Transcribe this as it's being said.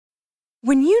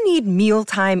When you need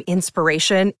mealtime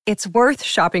inspiration, it's worth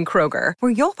shopping Kroger,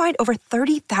 where you'll find over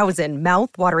 30,000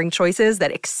 mouth-watering choices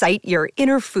that excite your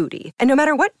inner foodie. And no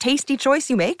matter what tasty choice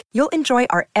you make, you'll enjoy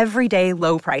our everyday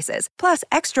low prices, plus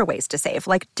extra ways to save,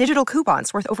 like digital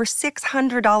coupons worth over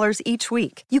 $600 each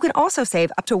week. You can also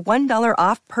save up to $1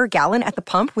 off per gallon at the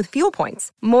pump with fuel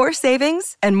points. More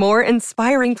savings and more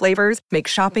inspiring flavors make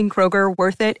shopping Kroger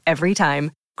worth it every time.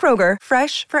 Kroger,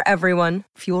 fresh for everyone.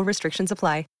 Fuel restrictions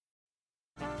apply.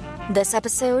 This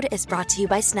episode is brought to you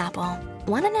by Snapple.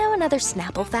 Want to know another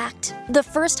Snapple fact? The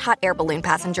first hot air balloon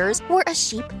passengers were a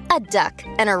sheep, a duck,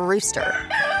 and a rooster.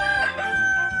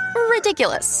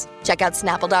 Ridiculous. Check out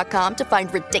Snapple.com to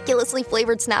find ridiculously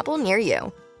flavored Snapple near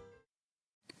you.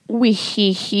 We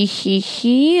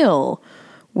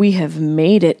have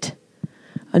made it.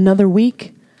 Another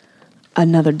week,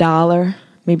 another dollar,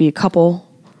 maybe a couple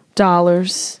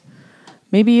dollars.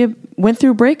 Maybe you went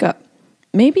through a breakup.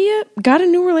 Maybe you got a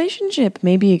new relationship.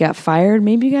 Maybe you got fired.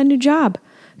 Maybe you got a new job.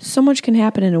 So much can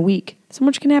happen in a week. So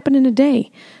much can happen in a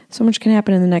day. So much can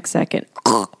happen in the next second.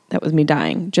 That was me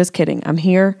dying. Just kidding. I'm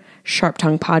here. Sharp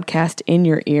Tongue Podcast in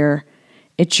your ear.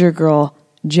 It's your girl,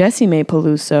 Jessie Mae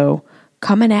Peluso,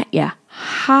 coming at ya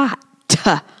hot.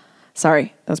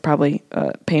 Sorry, that was probably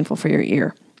painful for your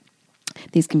ear.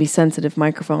 These can be sensitive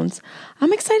microphones.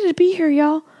 I'm excited to be here,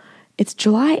 y'all. It's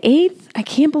July 8th. I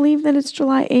can't believe that it's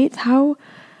July 8th. How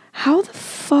the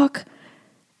fuck?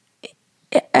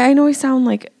 I know I sound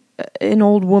like an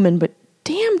old woman, but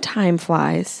damn, time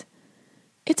flies.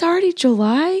 It's already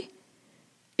July,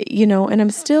 and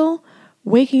I'm still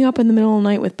waking up in the middle of the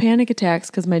night with panic attacks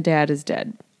because my dad is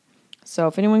dead. So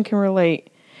if anyone can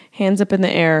relate, hands up in the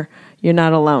air, you're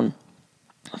not alone.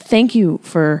 Thank you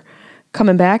for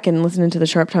coming back and listening to the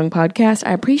Sharp Tongue Podcast.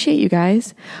 I appreciate you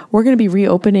guys. We're going to be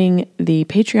reopening the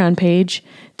Patreon page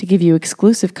to give you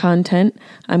exclusive content.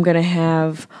 I'm going to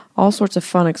have all sorts of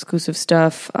fun exclusive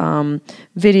stuff,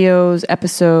 videos,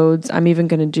 episodes. I'm even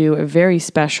going to do a very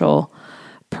special,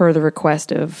 per the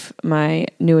request of my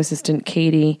new assistant,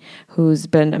 Katie, who's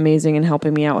been amazing in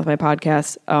helping me out with my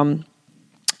podcast,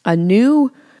 a new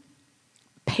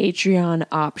Patreon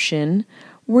option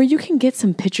where you can get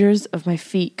some pictures of my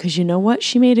feet, because you know what?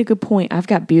 She made a good point. I've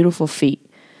got beautiful feet.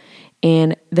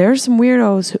 And there are some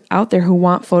weirdos out there who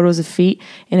want photos of feet,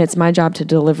 and it's my job to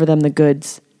deliver them the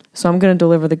goods. So I'm going to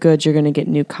deliver the goods. You're going to get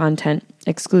new content,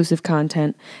 exclusive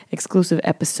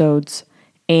episodes,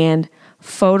 and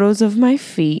photos of my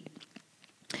feet.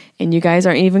 And you guys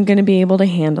aren't even going to be able to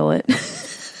handle it.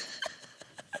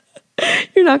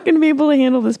 You're not going to be able to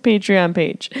handle this Patreon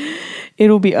page.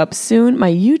 It'll be up soon.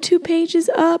 My YouTube page is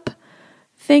up,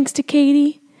 thanks to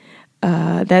Katie.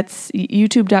 That's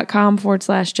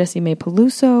youtube.com/Jessie Mae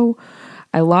Peluso.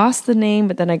 I lost the name,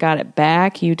 but then I got it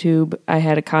back. YouTube, I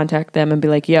had to contact them and be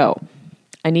like, yo,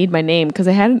 I need my name. Because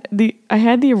I had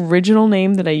the original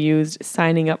name that I used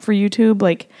signing up for YouTube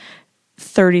like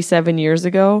 37 years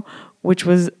ago, which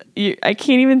was, I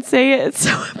can't even say it. It's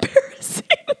so embarrassing.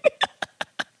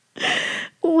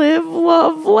 Live,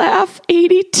 love, laugh,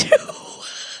 82.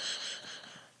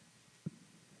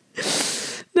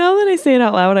 Now that I say it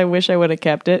out loud, I wish I would have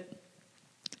kept it.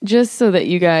 Just so that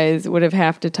you guys would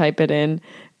have to type it in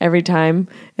every time.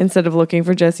 Instead of looking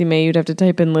for Jessie Mae, you'd have to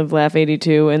type in Live, Laugh,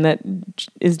 82. And that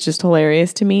is just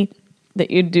hilarious to me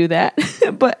that you'd do that.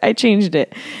 But I changed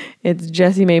it. It's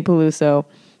Jessie Mae Peluso.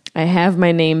 I have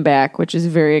my name back, which is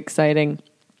very exciting.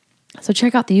 So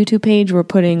check out the YouTube page. We're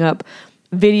putting up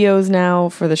videos now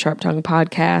for the Sharp Tongue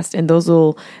Podcast, and those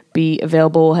will be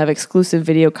available. We'll have exclusive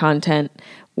video content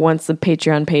once the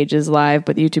Patreon page is live,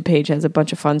 but the YouTube page has a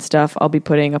bunch of fun stuff. I'll be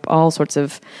putting up all sorts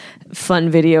of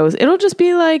fun videos. It'll just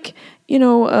be like,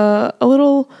 a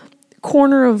little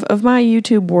corner of my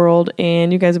YouTube world,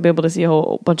 and you guys will be able to see a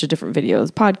whole bunch of different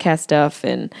videos, podcast stuff,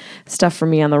 and stuff from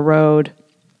me on the road.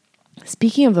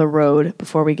 Speaking of the road,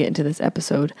 before we get into this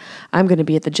episode, I'm going to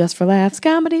be at the Just for Laughs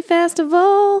Comedy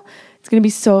Festival. It's going to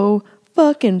be so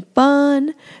fucking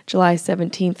fun. July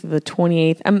 17th to the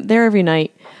 28th. I'm there every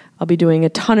night. I'll be doing a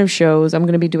ton of shows. I'm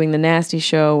going to be doing the Nasty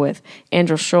Show with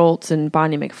Andrew Schultz and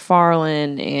Bonnie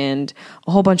McFarlane, and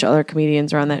a whole bunch of other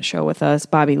comedians are on that show with us.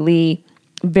 Bobby Lee.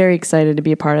 I'm very excited to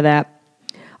be a part of that.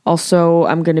 Also,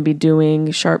 I'm going to be doing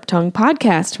Sharp Tongue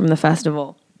Podcast from the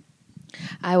festival.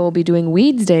 I will be doing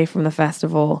Weeds Day from the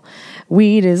festival.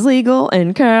 Weed is legal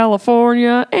in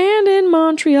California and in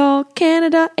Montreal,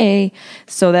 Canada,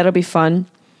 So that'll be fun.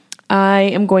 I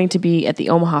am going to be at the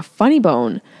Omaha Funny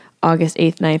Bone August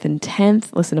 8th, 9th, and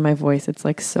 10th. Listen to my voice. It's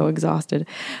like so exhausted.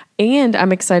 And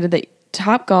I'm excited that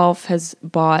Topgolf has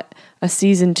bought a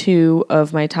season 2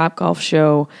 of my Topgolf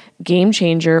show, Game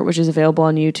Changer, which is available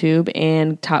on YouTube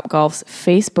and Topgolf's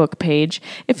Facebook page.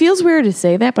 It feels weird to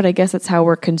say that, but I guess that's how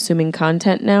we're consuming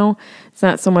content now. It's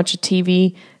not so much a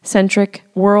TV-centric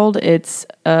world. It's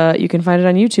you can find it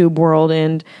on YouTube world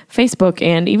and Facebook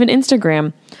and even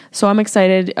Instagram. So I'm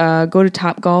excited. Go to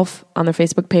Topgolf on their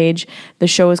Facebook page. The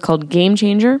show is called Game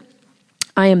Changer.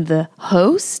 I am the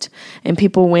host, and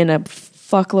people win a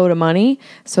fuckload of money.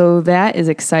 So that is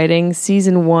exciting.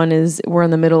 Season 1 we're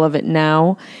in the middle of it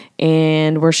now,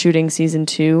 and we're shooting season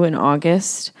 2 in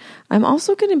August. I'm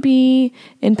also going to be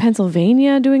in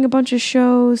Pennsylvania doing a bunch of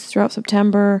shows throughout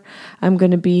September. I'm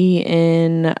going to be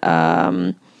in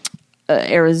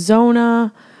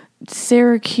Arizona,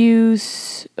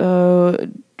 Syracuse, North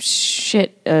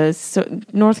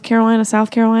Carolina,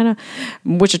 South Carolina,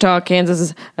 Wichita,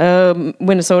 Kansas,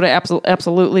 Minnesota.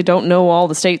 Absolutely don't know all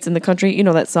the states in the country. You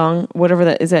know that song, whatever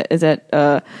that is. That is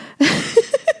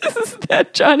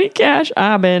that Johnny Cash?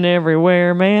 I've been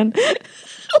everywhere, man.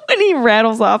 When he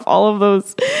rattles off all of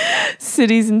those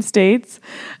cities and states,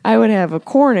 I would have a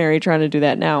coronary trying to do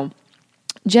that now.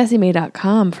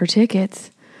 JessieMay.com for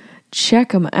tickets.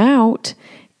 Check them out.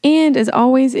 And as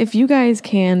always, if you guys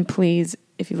can, please,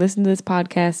 if you listen to this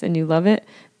podcast and you love it,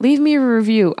 leave me a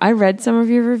review. I read some of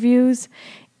your reviews,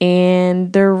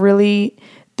 and they're really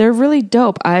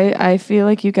dope. I feel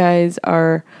like you guys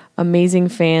are amazing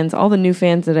fans. All the new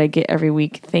fans that I get every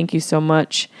week, thank you so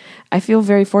much. I feel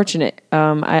very fortunate.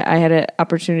 I had an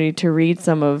opportunity to read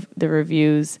some of the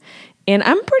reviews, and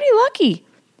I'm pretty lucky.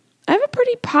 I have a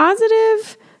pretty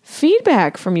positive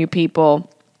feedback from you people.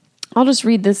 I'll just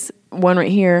read this one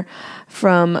right here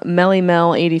from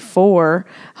MellyMel84.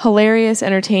 Hilarious,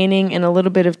 entertaining, and a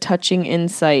little bit of touching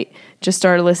insight. Just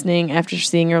started listening after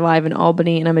seeing her live in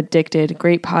Albany, and I'm addicted.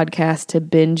 Great podcast to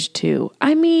binge to.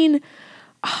 I mean,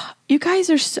 you guys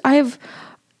are. I have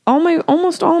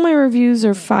almost all my reviews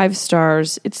are 5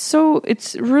 stars.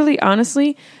 It's really,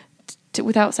 honestly,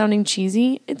 without sounding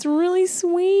cheesy, it's really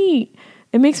sweet.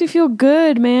 It makes me feel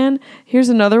good, man. Here's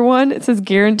another one. It says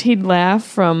guaranteed laugh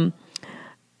from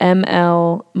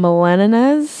ML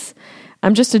Melanines.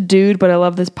 I'm just a dude, but I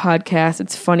love this podcast.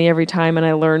 It's funny every time, and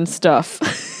I learn stuff.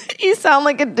 You sound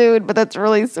like a dude, but that's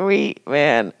really sweet,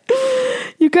 man.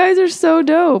 You guys are so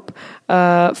dope.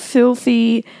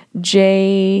 Filthy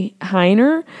J.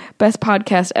 Heiner, best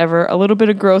podcast ever. A little bit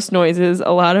of gross noises,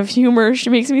 a lot of humor. She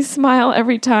makes me smile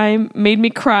every time. Made me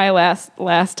cry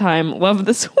last time. Love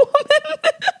this woman.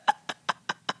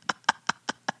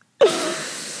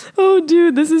 Oh,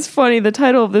 dude, this is funny. The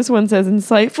title of this one says,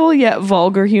 insightful yet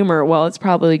vulgar humor. Well, it's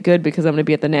probably good because I'm going to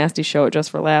be at the Nasty Show at Just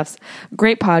for Laughs.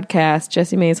 Great podcast.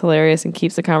 Jessie May is hilarious and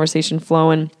keeps the conversation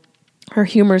flowing. Her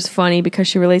humor's funny because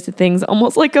she relates to things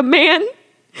almost like a man,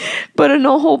 but in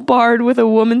a whole barred with a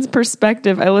woman's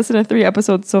perspective. I listened to 3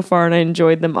 episodes so far, and I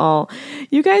enjoyed them all.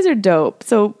 You guys are dope.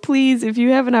 So please, if you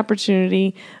have an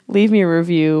opportunity, leave me a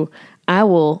review. I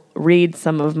will read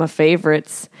some of my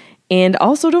favorites. And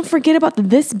also, don't forget about the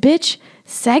This Bitch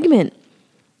segment.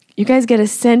 You guys got to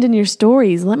send in your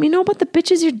stories. Let me know about the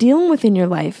bitches you're dealing with in your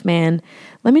life, man.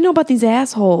 Let me know about these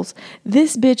assholes.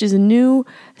 This Bitch is a new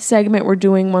segment we're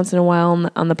doing once in a while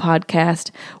on the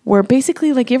podcast, where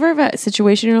basically, like, you ever have a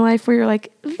situation in your life where you're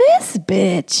like, this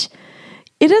bitch.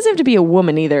 It doesn't have to be a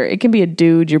woman either. It can be a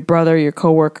dude, your brother, your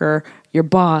coworker, your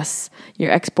boss,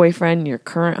 your ex-boyfriend, your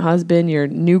current husband, your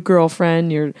new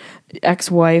girlfriend, your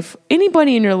ex-wife,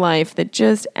 anybody in your life that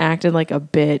just acted like a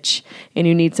bitch and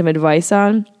you need some advice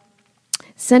on.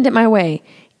 Send it my way.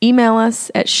 Email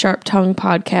us at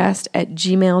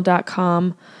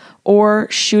sharptonguepodcast@gmail.com or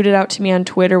shoot it out to me on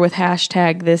Twitter with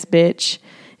hashtag thisbitch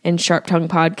and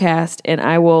sharptonguepodcast, and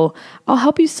I'll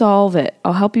help you solve it.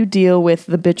 I'll help you deal with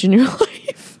the bitch in your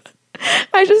life.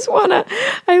 I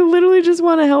literally just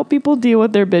want to help people deal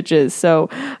with their bitches.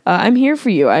 So I'm here for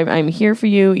you. I'm here for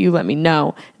you. You let me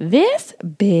know. This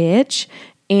bitch.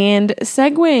 And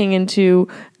segueing into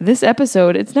this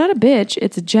episode, it's not a bitch,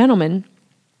 it's a gentleman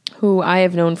who I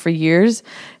have known for years,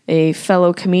 a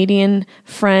fellow comedian,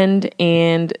 friend,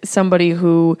 and somebody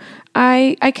who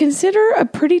I consider a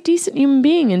pretty decent human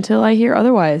being until I hear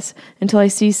otherwise, until I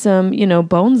see some,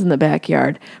 bones in the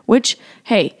backyard, which,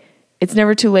 hey, it's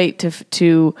never too late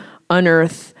to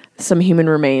unearth some human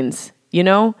remains.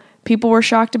 People were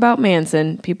shocked about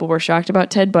Manson. People were shocked about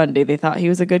Ted Bundy. They thought he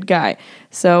was a good guy.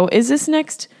 So is this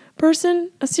next person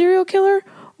a serial killer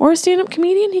or a stand-up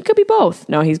comedian? He could be both.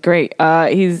 No, he's great.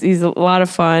 He's a lot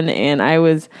of fun, and I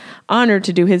was honored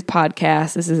to do his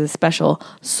podcast. This is a special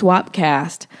swap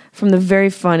cast from the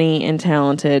very funny and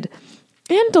talented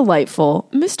and delightful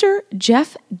Mr.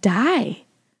 Jeff Dye.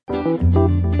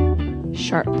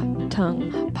 Sharp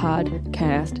Tongue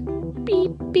Podcast.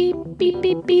 Beep, beep, beep,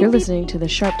 beep, beep. You're listening to the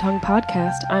Sharp Tongue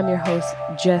Podcast. I'm your host,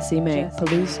 Jessie Mae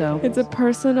Peluso. It's a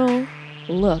personal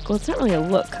look. Well, it's not really a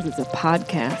look because it's a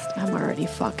podcast. I'm already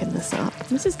fucking this up.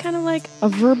 This is kind of like a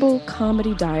verbal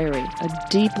comedy diary, a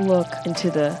deep look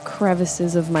into the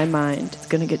crevices of my mind. It's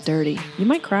gonna get dirty. You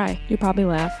might cry. You'll probably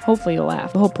laugh. Hopefully you'll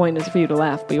laugh. The whole point is for you to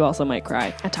laugh, but you also might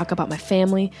cry. I talk about my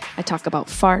family. I talk about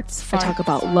farts. I talk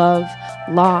about love,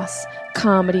 loss,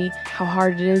 comedy, how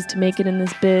hard it is to make it in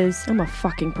this biz. I'm a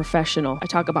fucking professional. I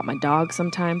talk about my dog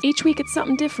sometimes. Each week it's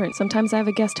something different. Sometimes I have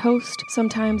a guest host.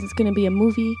 Sometimes it's gonna be a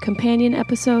movie companion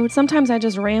episode. Sometimes I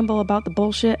just ramble about the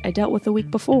bullshit I dealt with the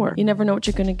week before. You never know what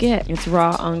you're gonna get. It's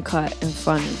raw, uncut, and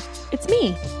funny. It's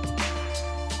me.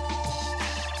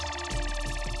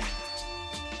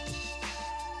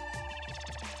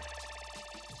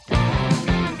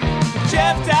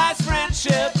 Jeff Dye's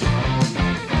friendship.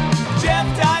 Jeff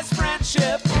Dye's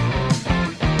friendship.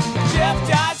 Jeff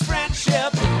Dye's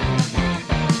friendship.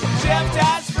 Jeff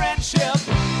Dye's friendship.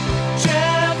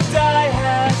 Jeff Dye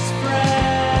has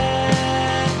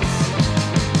friends.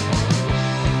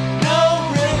 No,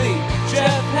 really,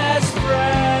 Jeff has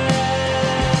friends.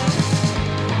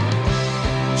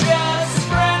 Jeff's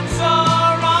friends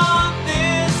are on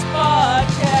this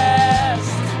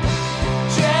podcast.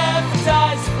 Jeff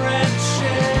Dye's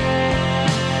friendship.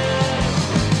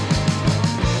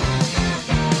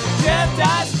 Jeff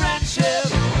Dye's friendship.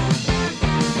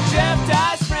 Jeff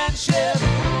Dye's friendship.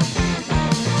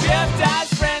 Jeff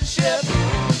Dye's friendship.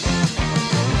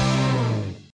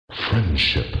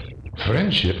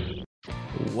 Friendship.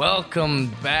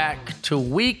 Welcome back to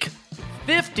week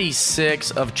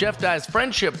 56 of Jeff Dye's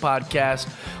Friendship Podcast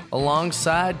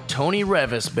alongside Tony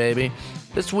Revis, baby.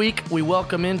 This week, we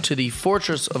welcome into the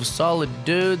Fortress of Solid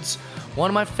Dudes, one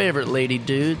of my favorite lady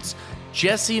dudes,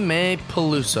 Jessie Mae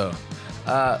Peluso.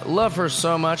 Love her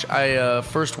so much. I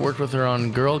first worked with her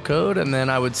on Girl Code, and then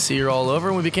I would see her all over,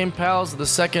 and we became pals the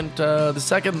second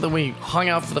that we hung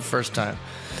out for the first time.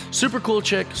 Super cool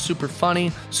chick, super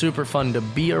funny, super fun to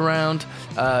be around.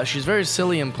 She's very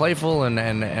silly and playful and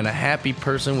a happy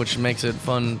person, which makes it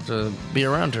fun to be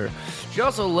around her. She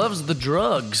also loves the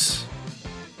drugs.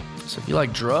 So if you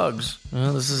like drugs,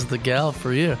 well, this is the gal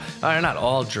for you. Not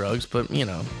all drugs, but,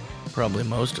 probably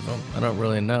most of them. I don't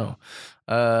really know.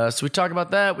 So we talk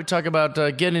about that. We talk about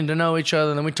getting to know each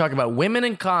other. And then we talk about women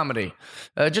in comedy.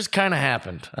 It just kind of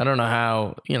happened. I don't know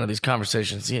how, these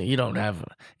conversations, you don't have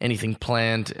anything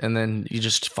planned. And then you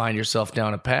just find yourself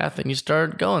down a path and you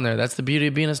start going there. That's the beauty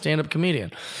of being a stand-up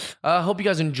comedian. Hope you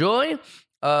guys enjoy.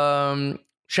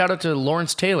 Shout out to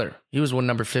Lawrence Taylor. He was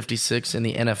number 56 in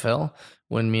the NFL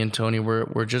when me and Tony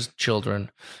were just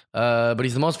children. But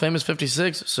he's the most famous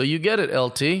 56, so you get it,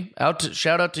 LT.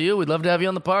 Shout out to you. We'd love to have you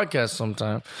on the podcast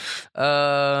sometime.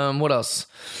 What else?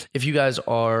 If you guys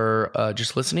are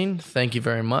just listening, thank you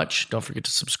very much. Don't forget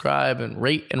to subscribe and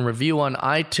rate and review on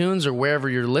iTunes or wherever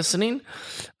you're listening.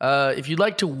 If you'd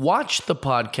like to watch the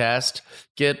podcast,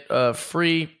 get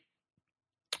free...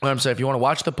 if you want to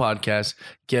watch the podcast,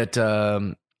 get...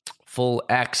 full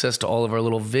access to all of our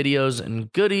little videos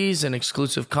and goodies and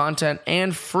exclusive content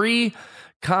and free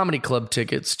comedy club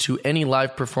tickets to any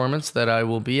live performance that I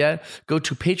will be at. Go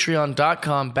to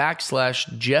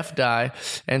patreon.com/Jeff Dye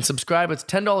and subscribe. It's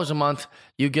 $10 a month.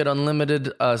 You get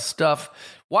unlimited stuff.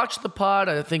 Watch the pod,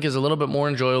 I think, is a little bit more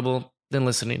enjoyable than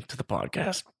listening to the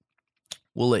podcast.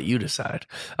 We'll let you decide.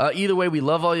 Either way, we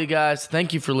love all you guys.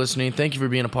 Thank you for listening. Thank you for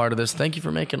being a part of this. Thank you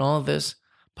for making all of this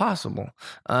possible.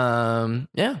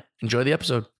 Enjoy the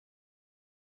episode.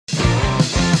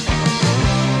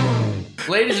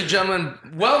 Ladies and gentlemen,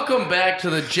 welcome back to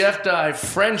the Jeff Dye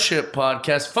Friendship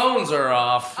Podcast. Phones are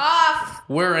off.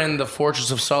 We're in the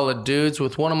Fortress of Solid Dudes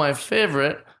with one of my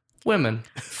favorite women.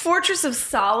 Fortress of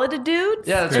Solid Dudes?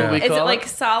 Yeah, that's what we call it. Is it like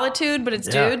solitude, but it's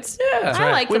dudes? Yeah.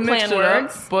 I like we to plan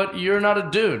words. Up, but you're not a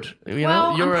dude. You're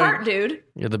I'm part dude.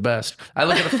 You're the best. I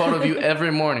look at a photo of you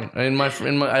every morning. I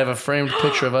have a framed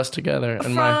picture of us together.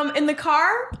 In the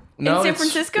car? No, in San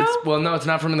Francisco? It's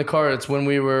not from in the car. It's when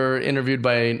we were interviewed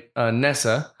by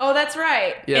Nessa. Oh, that's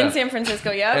right. Yeah. In San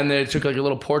Francisco, yeah. And they took like a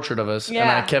little portrait of us, and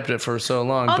I kept it for so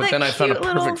long. But then I found a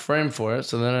perfect frame for it,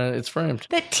 so then it's framed.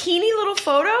 That teeny little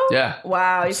photo? Yeah.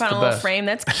 Wow, you found a little frame.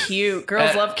 That's cute.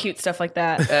 Girls love cute stuff like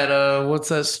that. At what's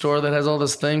that store that has all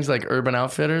those things, like Urban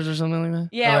Outfitters or something like that?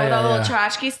 Yeah, with all the little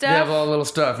tchotchke stuff. They have all the little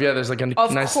stuff. Yeah, there's like a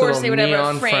nice little they would have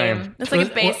neon a frame. It's like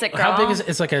a basic How big is it?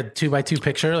 It's like a 2x2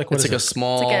 picture? Like what it's is like it? a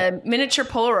small... It's like a miniature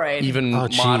Polaroid. Even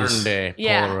modern day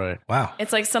Polaroid. Wow.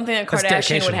 It's like something that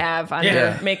Kardashian would have. have on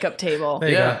Yeah. your makeup table. There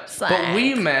you Yeah, go. Slang. but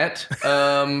we met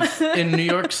in New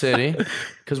York City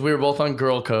because we were both on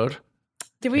Girl Code.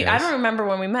 Did we? I don't remember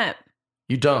when we met.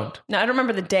 You don't? No, I don't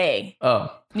remember the day. Oh,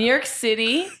 New York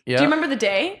City. Yeah. Do you remember the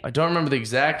day? I don't remember the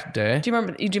exact day. Do you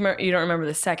remember? You don't remember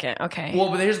the second? Okay. Well,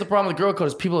 but here's the problem with Girl Code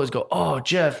is people always go, "Oh,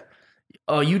 Jeff,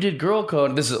 you did Girl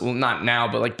Code." This is not now,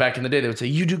 but like back in the day, they would say,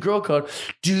 "You do Girl Code.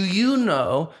 Do you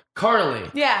know Carly?"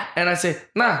 Yeah. And I say,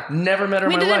 "Nah, never met her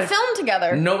We in my did a life." film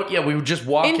together. No, yeah, we would just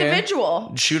walk Individual.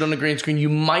 in, shoot on the green screen. You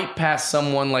might pass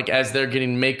someone like as they're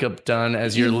getting makeup done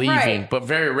as you're leaving, Right. but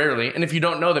very rarely. And if you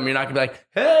don't know them, you're not gonna be like,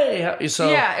 "Hey." So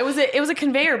Yeah, it was a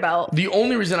conveyor belt. the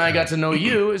only reason I got to know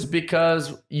you is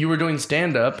because you were doing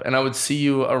stand up and I would see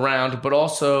you around, but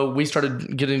also we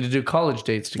started getting to do college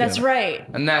dates together. That's right.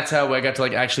 And that's how I got to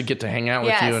like actually get to hang out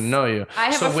with Yes. you and know you. I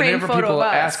have so a framed whenever photo people of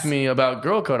us. ask me about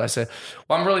Girl Code, I say,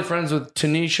 "Well, I'm really friends with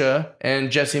Tanisha and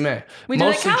Jessie May." We did a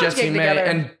Mostly college Jessie gig May together.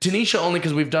 and Tanisha only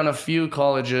because we've done a few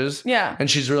colleges. Yeah. And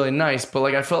she's really nice, but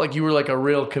like I felt like you were like a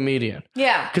real comedian.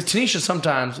 Yeah. Because Tanisha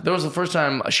sometimes, there was the first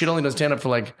time she'd only done stand up for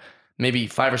like maybe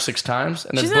 5 or 6 times,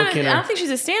 and She's then not. booking I her. don't think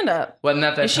she's a stand-up. Well, and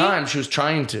at that Is she? time, she was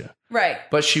trying to, Right.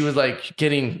 but she was like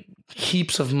getting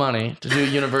heaps of money to do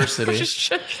university.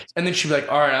 And then she'd be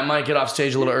like, "All right, I might get off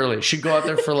stage a little early." She'd go out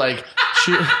there for like,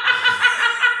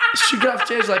 she'd get off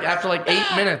stage like after like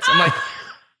 8 minutes. I'm like,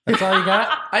 That's all you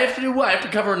got? I have to do what? I have to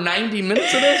cover 90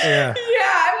 minutes of this? Yeah. Yeah,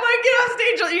 I might get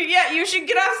off stage. Yeah, you should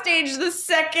get off stage the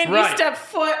second Right. you step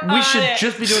foot on We should it.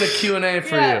 just be doing a Q&A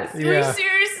for Yes. you. Were you Yeah.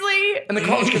 seriously? And the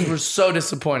college kids were so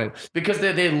disappointed because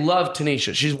they love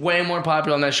Tanisha. She's way more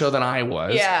popular on that show than I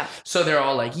was. Yeah. So they're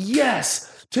all like,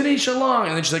 "Yes, Tanisha Long."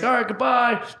 And then she's like, "All right,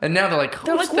 goodbye." And now they're like, "Who's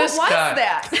They're like, "What this was guy?"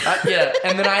 that? Yeah.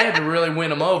 And then I had to really win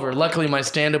them over. Luckily, my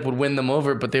stand-up would win them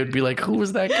over, but they would be like, "Who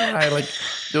was that guy?" Like,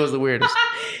 it was the weirdest.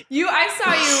 I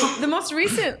saw you. The most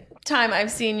recent time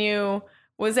I've seen you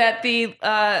was at the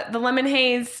Lemon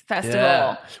Haze Festival.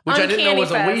 Yeah. Which I didn't know Uncanny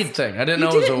was a Fest. weed thing. I didn't You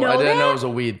know it was didn't I know didn't know that? it was a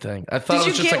weed thing. I thought Did it was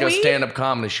you just get like a weed? stand-up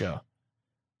comedy show.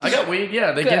 I got weed.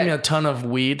 Yeah, they Good. gave me a ton of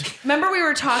weed. Remember we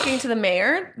were talking to the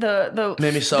mayor, the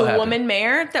Made me so the happy. woman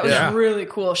mayor. That was Yeah. really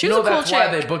cool. She You was know, a cool that's chick. why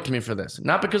they booked me for this.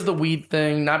 Not because of the weed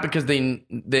thing, not because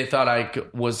they thought I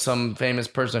was some famous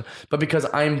person, but because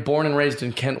I'm born and raised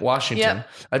in Kent, Washington. Yep.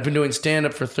 I've been doing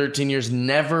stand-up for 13 years,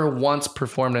 never once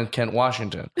performed in Kent,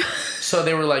 Washington. So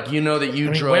they were like, "You know that you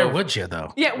I mean, drove." where would you,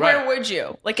 though? Yeah, Right. where would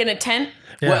you? Like in a tent?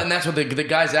 Well, Yeah. and that's what the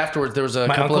guys afterwards, there was a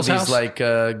My couple of uncle's these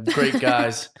house? like great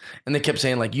guys, and they kept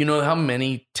saying like, "You know how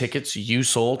many tickets you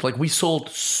sold? Like we sold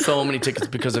so many tickets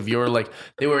because of your like."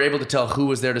 They were able to tell who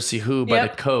was there to see who by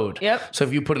Yep. the code. Yep. So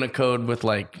if you put in a code with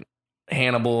like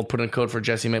Hannibal, put in a code for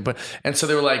Jessie May, and so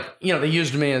they were like, they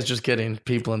used me as just getting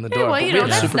people in the door. well, But you we know, had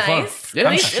that's super fun. nice. Yeah.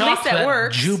 At least Shocked that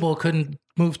works. Jubal couldn't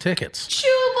move tickets.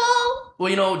 Jubal.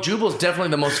 Well, Jubal's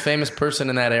definitely the most famous person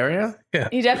in that area,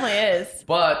 He definitely is.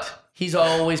 but he's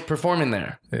always performing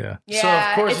there. Yeah. Yeah, So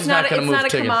of course it's he's not going to it's move not a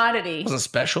tickets. commodity. It wasn't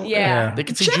special. Yeah. They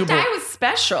could see Jeff Jubal. Dye was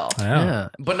special. Yeah,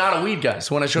 but not a weed guy.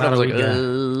 So when I showed Not up, I a was like,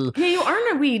 weed guy. Yeah, you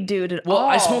aren't a weed dude at well, all.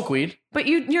 I smoke weed. But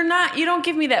you're not. You don't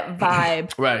give me that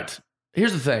vibe. Right.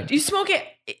 Here's the thing. You smoke it.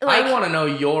 Like, I want to know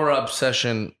your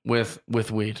obsession with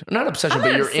weed. Not obsession, I'm but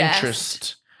not your obsessed.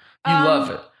 interest. You love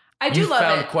it. I do you love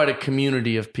found it. quite a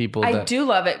community of people. I that, do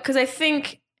love it because I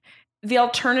think the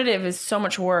alternative is so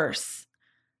much worse.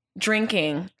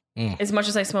 Drinking, as much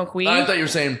as I smoke weed. I thought you were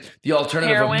saying the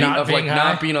alternative Heroin? of being high?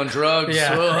 not being on drugs.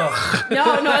 Yeah. Ugh.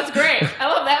 no, that's great. I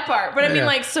love that part. But I mean, Yeah.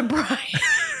 like sobriety.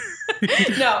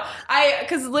 No,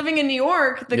 because living in New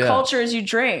York, the Yeah. culture is you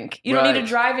drink. You don't need Right. to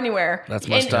drive anywhere. That's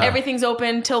my and style. Everything's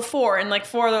open till 4, and like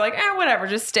 4, they're like, whatever,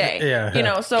 just stay. Yeah. You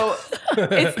know, so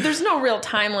there's no real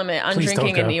time limit on Please don't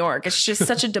drinking in go. New York. It's just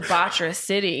such a debaucherous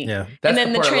city. Yeah. That's and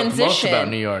then the the part I love transition most about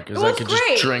New York is Well, I it's could great.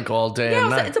 just drink all day Yeah, and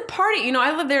night. it's a party. You know,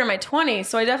 I lived there in my 20s,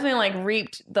 so I definitely like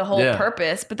reaped the whole Yeah.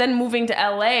 purpose. But then moving to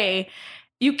LA,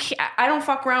 I don't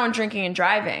fuck around with drinking and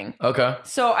driving. Okay.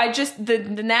 So I just the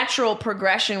natural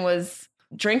progression was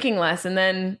drinking less and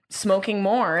then smoking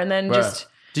more and then Right. just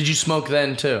Did you smoke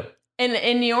then too?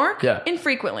 in New York, Yeah.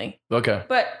 infrequently. Okay.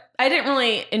 But I didn't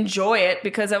really enjoy it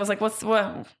because I was like, what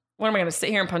am I going to sit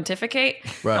here and pontificate?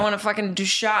 Right. I want to fucking do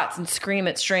shots and scream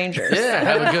at strangers. Yeah,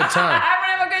 have a good time. I want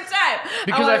to have a good time.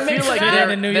 Because wanna I mix feel like it up. Get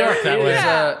in New York that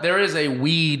way. there is a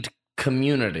weed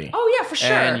community. Oh yeah, for sure.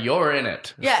 And you're in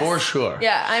it. Yes. For sure.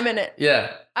 Yeah, I'm in it.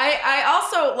 Yeah. I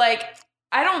also like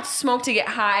I don't smoke to get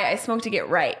high. I smoke to get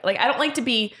right. Like I don't like to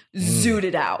be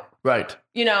zooted out. Right.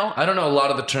 You know? I don't know a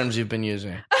lot of the terms you've been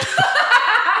using.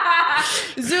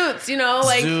 Zoots, you know,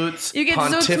 like Zoots, you get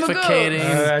Zoots pontificating.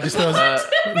 Magoots. I just thought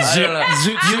I don't know.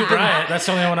 Zoot Bryant. That's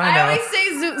the only one I know. I always say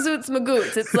Zoots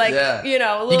Magoots. It's like, Yeah. you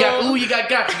know, You little, got ooh, you got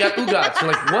got, you got oogots.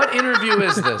 You're like, what interview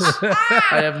is this?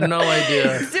 I have no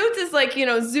idea. Zoots is like, you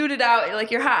know, zooted out,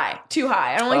 like you're high, too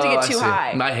high. I don't like to Oh, get I too see.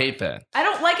 high. I hate that. I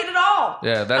don't like it at all.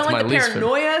 Yeah, that's I don't my like the least favorite.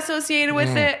 paranoia associated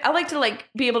with it. I like to like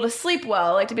be able to sleep well.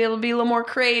 I like to be able to be a little more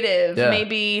creative. Yeah.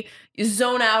 Maybe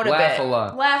zone out a Laugh bit. a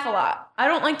lot. Laugh a lot. I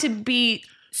don't like to be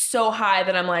so high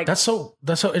that I'm like That's so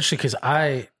interesting because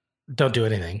I don't do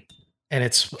anything, and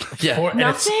it's Yeah. for, and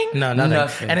it's- Nothing? no, nothing.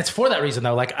 Nothing. And it's for that reason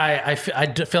though. Like I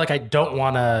feel like I don't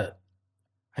want to.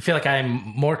 I feel like I'm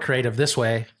more creative this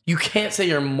way. You can't say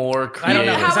you're more creative. I don't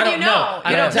know. How 'cause I would don't you know. know? I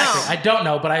You know don't exactly. know. I don't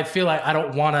know, but I feel like I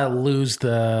don't want to lose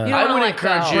the You don't I wanna would let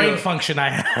encourage go. you. brain function I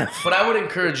have. But I would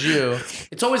encourage you.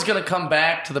 It's always going to come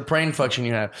back to the brain function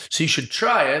you have. So you should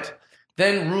try it,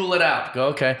 then rule it out. Go,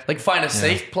 okay. Like find a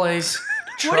safe place.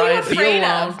 what are Try you it. Be afraid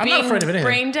alone. of? I'm Being not afraid of anything.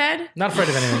 brain dead? Not afraid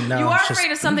of anything. No, You are it's just-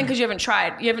 afraid of something because you haven't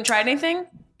tried. You haven't tried anything?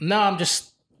 No, I'm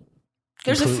just.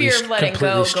 There's a completely- fear of letting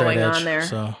completely go straight going edge, on there.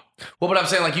 So Well, but I'm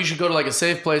saying like you should go to like a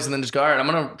safe place and then just go, all right, I'm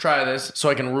going to try this so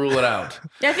I can rule it out.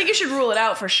 Yeah, I think you should rule it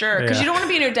out for sure because Yeah. you don't want to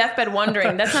be in your deathbed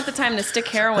wondering. That's not the time to stick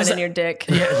heroin in your dick.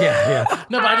 yeah.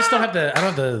 No, but I just don't have the. I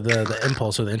don't have the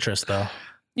impulse or the interest though.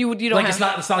 You don't Like have. it's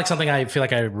not like something I feel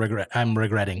like I regret. I'm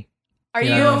regretting. Are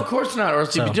Yeah. you? No, of course not, or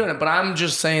else you'd be So- doing it. But I'm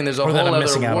just saying there's a Or that whole I'm other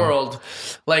missing out on. world.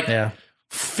 Like Yeah.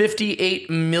 58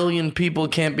 million people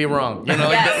can't be wrong. You know,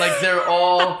 like, Yes. like they're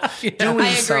all doing I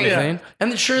agree. something.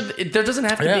 And sure, there doesn't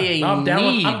have to be a No, I'm down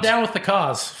need. With, I'm down with the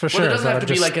cause for sure. Well, it doesn't but have I'm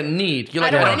to be just- like a need. You're I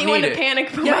like, don't I want don't anyone need to it. panic,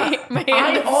 but Yeah, my I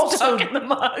hand is also- stuck in the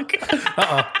mug.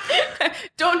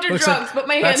 Don't do Looks drugs, like but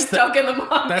my that's hand's the- stuck in the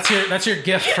mug. That's your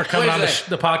gift for coming Wait a on second.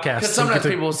 the podcast. Because sometimes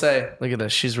people will say, look at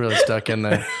this, she's really stuck in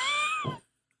there.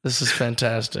 This is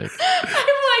fantastic. I'm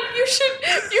like, you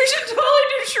should totally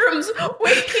do shrooms.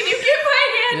 Wait, can you get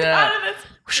my hand Yeah. out of this?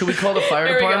 Should we call the fire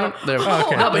There we department? go. There. Oh,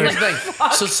 okay. No, but here's the like, thing.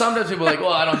 fuck. So sometimes people are like,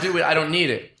 well, I don't do it. I don't need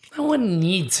it. No one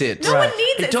needs it. No one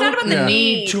needs it. It's not about the need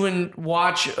need. to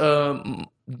watch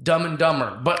Dumb and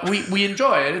Dumber, but we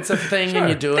enjoy it. It's a thing, and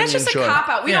you do it. That's and just you a enjoy cop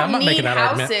it. out. We Yeah, I'm don't not need making that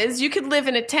houses. argument. You could live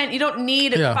in a tent. You don't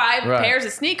need Yeah. 5 Right. pairs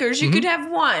of sneakers. You could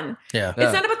have one. Yeah.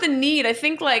 It's not about the need. I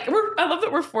think like I love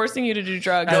that we're forcing you to do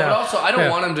drugs. No, know. but also, I don't Yeah.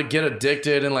 want him to get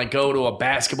addicted and like go to a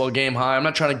basketball game high. I'm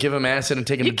not trying to give him acid and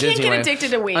take him You to can't Disneyland. get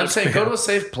addicted to weed. I'm saying go to a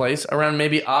safe place around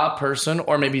maybe a person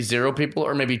or maybe 0 people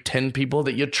or maybe 10 people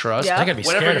that you trust. Yeah. I gotta be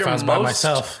Whatever scared if you're I was by most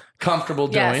myself. comfortable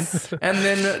doing, Yes. and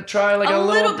then try like A a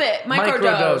little bit,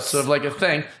 microdose. of like a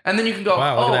thing, and then you can go,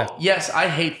 Wow, look oh at that. yes, I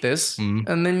hate this,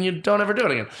 and then you don't ever do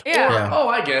it again. Yeah. Or, Yeah. oh,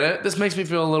 I get it. This makes me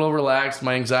feel a little relaxed.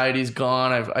 My anxiety's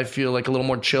gone. I feel like a little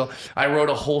more chill. I wrote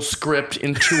a whole script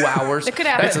in 2 hours. It could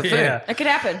happen. That's the thing. Yeah. It could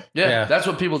happen. Yeah, Yeah. that's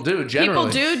what people do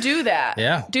generally. People do that.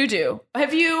 Yeah. Do.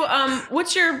 Have you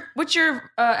what's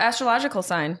your astrological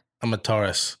sign? I'm a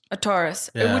Taurus. A Taurus.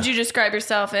 Yeah. Would you describe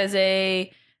yourself as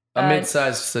a A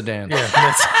mid-sized sedan. Yeah,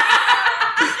 that's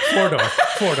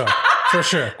 4-door for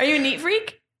sure. Are you a neat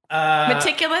freak?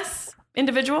 Meticulous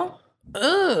individual?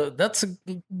 That's a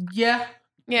yeah.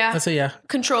 Yeah. That's a yeah.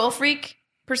 Control freak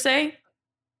per se?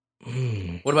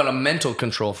 What about a mental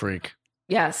control freak?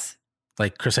 Yes.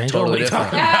 Like Chris Angel. Totally what are you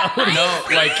different. talking about?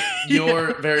 No, like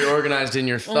you're very organized in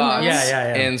your thoughts.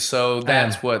 Yeah. And so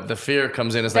that's what the fear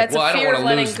comes in. It's That's like, well, a I don't fear want of to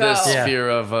letting lose go. this Yeah. fear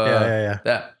of Yeah.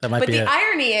 that. That might But be the it.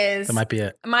 irony is That might be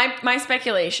it. my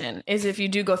speculation is if you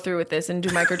do go through with this and do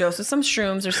microdose with some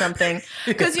shrooms or something.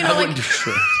 Because you know, I like wouldn't do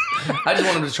shrooms. I just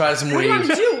want him to try some what do weed. you want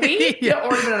to do? Weed? Yeah,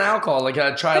 or even an alcohol. Like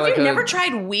I try Have like you a. never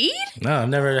tried weed? No, I've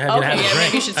never had Okay, a yeah, drink.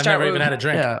 maybe you should I've start never even with- had a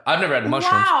drink. Yeah, I've never had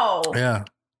mushrooms. Wow. Yeah.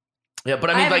 Yeah,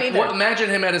 but I I mean, haven't like, either. imagine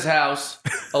him at his house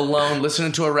alone,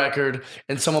 listening to a record,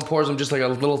 and someone pours him just like a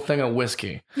little thing of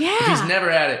whiskey. Yeah. If he's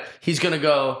never had it, he's gonna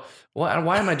go, "Why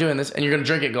am I doing this?" And you're gonna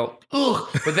drink it, and go, "Ugh,"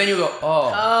 but then you go,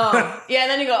 "Oh, Oh, yeah. And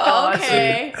then you go, I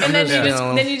okay, see. and then Yeah. you just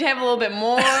then you'd have a little bit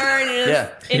more, and you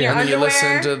just, in your and then you underwear.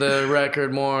 listen to the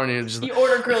record more, and you just. You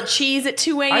order grilled cheese at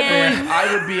 2 I a.m. believe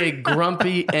I would be a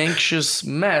grumpy, anxious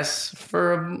mess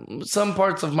for some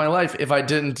parts of my life if I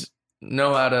didn't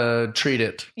know how to treat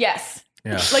it. Yes.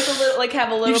 Yeah. Like a little, like have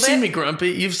a little You've bit. seen me grumpy.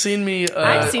 You've seen me.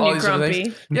 I've seen all you these other grumpy.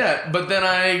 things. Yeah, but then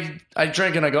I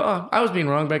drink and I go, oh, I was being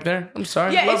wrong back there. I'm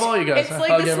sorry. Yeah, Love it's, all you guys. it's I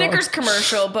like hug the everyone. Snickers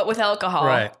commercial, but with alcohol.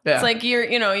 Right. Yeah. It's like you're a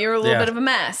little Yeah. bit of a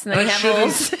mess, and then And you I have a little.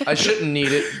 shouldn't. I shouldn't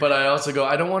need it, but I also go.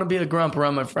 I don't want to be a grump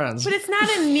around my friends. But it's not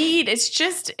a need.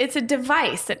 It's a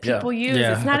device that Yeah. people use.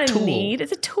 Yeah, It's not a a tool. need.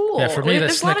 It's a tool. Yeah, for me,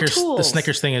 There's a lot of the tools.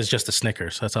 Snickers thing is just a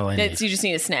Snickers. That's all I need. You just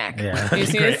need a snack. Yeah. You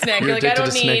just need a snack. You're You're like, I addicted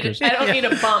don't to need. Snickers. I don't need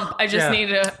a bump. I just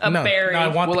need a berry. No, I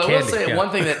want Well, the I candy. will say one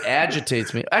thing that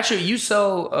agitates me. Actually, you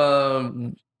sell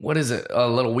what is it? A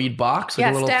little weed box? Yeah,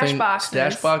 a little stash thing, boxes.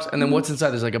 Stash box. And then what's inside?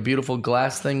 There's like a beautiful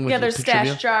glass thing with Yeah, a there's picture of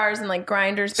you. stash jars and like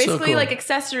grinders. So Basically cool. like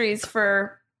accessories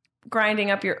for grinding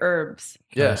up your herbs.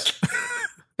 Yes.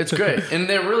 It's great. And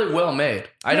they're really well made.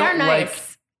 I They don't are like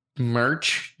nice.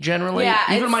 merch generally. Yeah,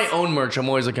 Even it's- my own merch, I'm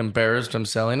always like embarrassed I'm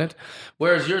selling it.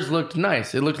 Whereas yours looked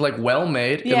nice. It looked like well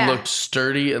made. Yeah. It looked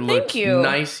sturdy. It looked you.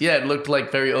 nice. Yeah, it looked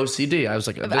like very OCD. I was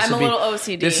like, this I'm would a be, little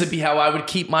OCD. This would be how I would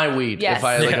keep my weed Yes. if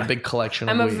I had like Yeah. a big collection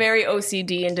of I'm a weed. very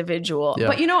OCD individual. Yeah.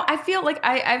 But you know, I feel like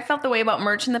I felt the way about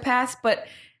merch in the past, but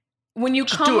when you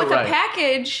come do it with right. a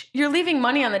package, you're leaving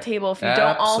money on the table if you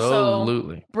don't also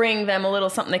Absolutely. bring them a little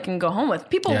something they can go home with.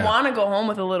 People Yeah. want to go home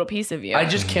with a little piece of you. I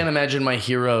just can't imagine my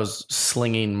heroes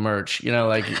slinging merch. You know,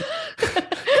 like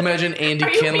imagine Andy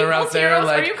Are you Kindler out people's there. heroes?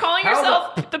 Like, Are you calling how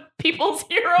yourself the people's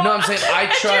hero? No, I'm saying I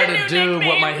That's try your to new do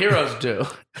what my nickname? heroes do.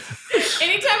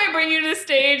 Anytime I bring you to the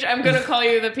stage, I'm going to call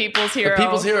you the people's hero. The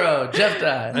people's hero, Jeff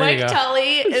Dye. There you Mike go.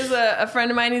 Tully is a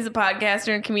friend of mine. He's a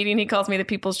podcaster and comedian. He calls me the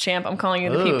people's champ. I'm calling you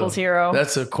the Ooh, people's hero.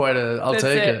 That's quite a. I'll That's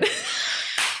take it. it.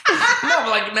 No, but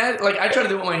like, man, like I try to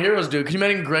do what my heroes do. Can you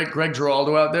imagine Greg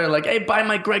Giraldo out there? Like, hey, buy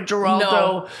my Greg Giraldo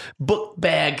No. book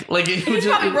bag. Like, he He's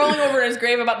probably rolling over in his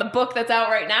grave about the book that's out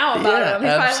right now about Yeah, him.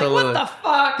 He's absolutely. probably like,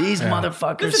 what the fuck? These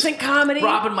motherfuckers. This isn't comedy.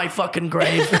 Robbing my fucking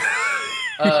grave.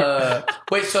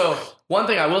 Wait, so one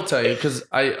thing I will tell you, because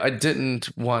I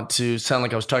didn't want to sound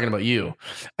like I was talking about you.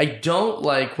 I don't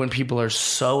like when people are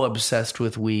so obsessed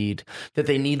with weed that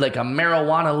they need like a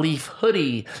marijuana leaf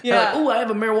hoodie. They're Yeah. like, ooh, I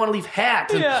have a marijuana leaf hat.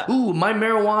 And, Yeah. ooh, my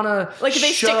marijuana Like, they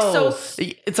stick show. so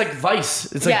It's like Vice.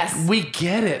 It's Yes. like, we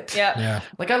get it. Yeah. Yeah.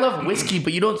 Like, I love whiskey,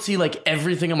 but you don't see like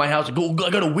everything in my house. Like, oh, I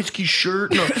got a whiskey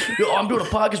shirt. No, I'm doing a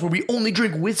podcast where we only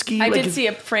drink whiskey. I Like, did see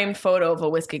a framed photo of a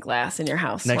whiskey glass in your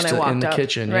house Next when I to walked in the up.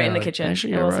 kitchen, Right yeah, in the like, kitchen.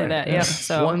 actually, I you're will say right. that. Yeah.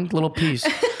 So one little piece.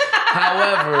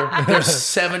 However, there's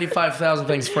 75,000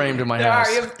 things framed in my there house.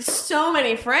 are. You have so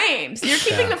many frames. You're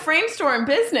keeping the frame store in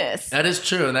business. That is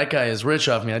true, and that guy is rich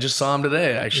off me. I just saw him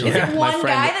today. Actually, Is it My one friend-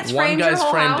 guy that's one framed your guy's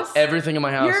whole framed house? everything in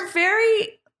my house. You're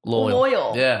very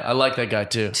loyal. Yeah, I like that guy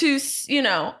too. To, you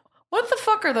know, what the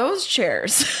fuck are those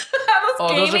chairs? Are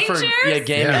those Those are gaming for chairs?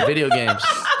 gaming video games.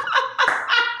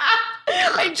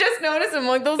 I just noticed them.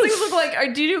 Like, those things look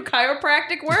like, do you do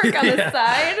chiropractic work on the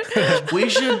side? We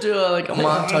should do a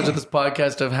montage of this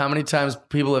podcast of how many times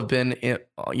people have been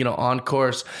on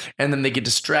course and then they get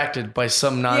distracted by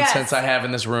some nonsense Yes. I have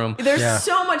in this room. There's Yeah.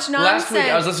 so much nonsense. Last week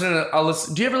I was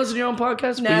listening. Do you ever listen to your own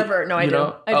podcast? Never. No, I do.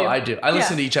 Don't? I do. Oh, I do. I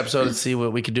listen Yeah. to each episode and see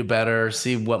what we could do better,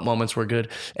 see what moments were good.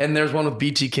 And there's one with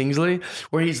BT Kingsley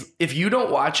where if you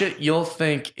don't watch it, you'll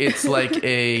think it's like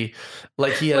he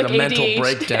had Like a mental ADHD.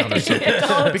 breakdown or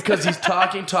something. Because he's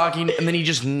talking, and then he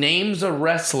just names a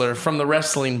wrestler from the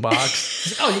wrestling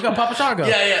box. Oh, you got Papa Shango.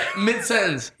 Yeah, mid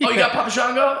sentence. Oh, you got Papa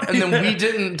Shango? And then we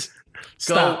didn't.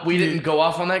 Stop. We didn't go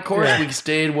off on that course. Yeah. We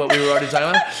stayed what we were already talking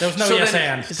about. There was no yes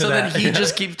and to So that. then he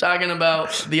just keeps talking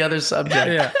about the other subject.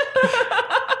 Yeah.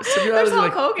 So you're There's obviously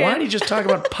like, Hulk Hogan. why did he just talk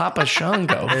about Papa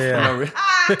Shango? Yeah.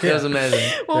 It was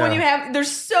amazing. Well, when Yeah. there's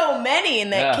so many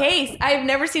in that Yeah. case. I've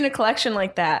never seen a collection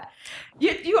like that.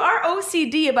 You are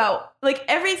OCD about like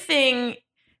everything.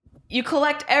 You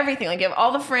collect everything. Like you have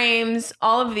all the frames,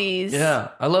 all of these. Yeah,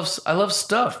 I love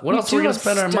stuff. What You else are do we gonna love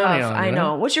spend our money stuff. on? I you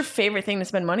know. What's your favorite thing to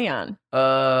spend money on?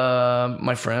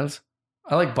 My friends.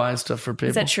 I like buying stuff for people.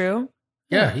 Is that true?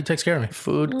 Yeah, he takes care of me.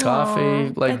 Food, Aw, coffee,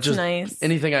 like that's just nice.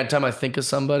 anything. Anytime I think of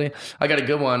somebody, I got a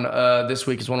good one. This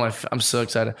week is one of my. I'm so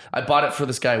excited. I bought it for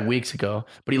this guy weeks ago,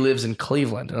 but he lives in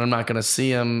Cleveland, and I'm not going to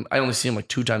see him. I only see him like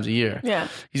 2 times a year. Yeah.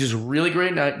 He's just a really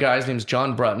great guy. His name's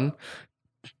John Brutton,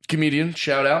 comedian.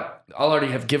 Shout out! I'll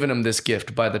already have given him this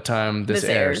gift by the time this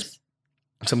airs.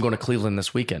 So I'm going to Cleveland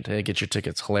this weekend. Hey, get your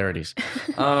tickets. Hilarities.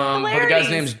 But the guy's Hilarities.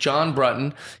 name's John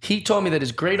Brutton. He told me that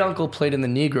his great uncle played in the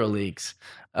Negro Leagues,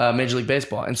 Major League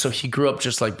Baseball. And so he grew up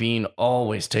just like being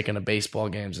always taken to baseball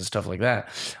games and stuff like that.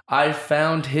 I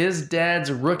found his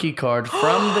dad's rookie card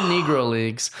from the Negro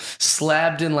Leagues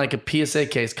slabbed in like a PSA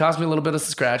case. Cost me a little bit of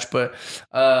scratch, but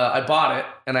I bought it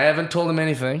and I haven't told him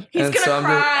anything. He's and gonna so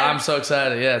cry. I'm so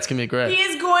excited. Yeah, it's going to be great. He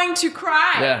is going to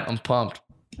cry. Yeah, I'm pumped.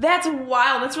 That's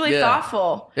wild. That's really Yeah.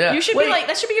 thoughtful. Yeah. You should Wait. be like,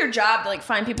 that should be your job to like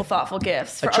find people thoughtful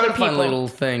gifts for I try other to find people. little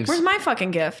things. Where's my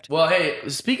fucking gift? Well, hey,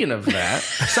 speaking of that,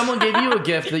 someone gave you a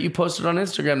gift that you posted on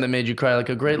Instagram that made you cry, like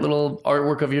a great little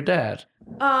artwork of your dad.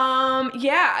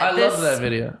 Yeah. I love that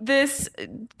video. This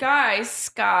guy,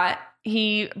 Scott,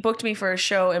 he booked me for a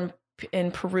show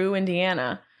in Peru,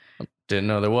 Indiana. Didn't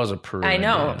know there was a Peru. I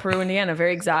know, Indiana. Peru, Indiana,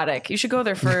 very exotic. You should go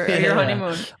there for your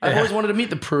honeymoon. I've always wanted to meet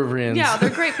the Peruvians. Yeah, they're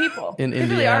great people. In they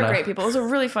really Indiana. are great people. It was a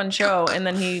really fun show. And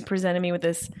then he presented me with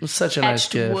this It's such a nice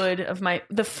etched gift. wood of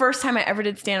the first time I ever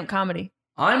did stand-up comedy.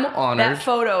 I'm honored. That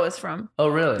photo is from. Oh,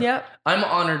 really? Yep. I'm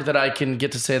honored that I can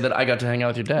get to say that I got to hang out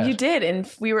with your dad. You did, and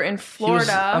we were in He was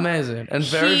Florida. amazing and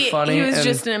very funny. He was and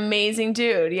just an amazing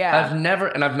dude. Yeah. I've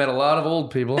met a lot of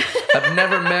old people. I've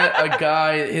never met a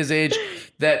guy his age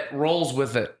that rolls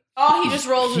with it. Oh, he just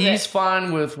rolls with He's it.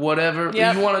 fine with whatever.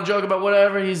 Yep. You want to joke about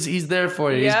whatever, he's there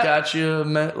for you. Yep. He's got you.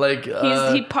 Like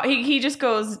He just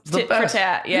goes the tit for best.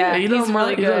 tat. Yeah, you he's don't really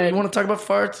mind. You good. want to talk about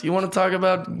farts? You want to talk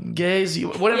about gays?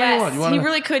 Whatever you want. Yes, he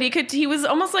really could. He was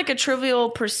almost like a Trivial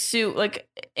Pursuit, like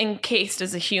encased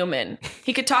as a human.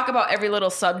 He could talk about every little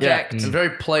Yeah, subject. and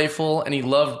very playful, and he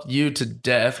loved you to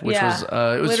death, which Yeah. was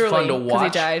it was Literally, fun to 'cause watch. he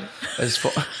died. As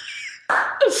far,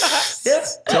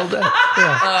 yes, till death.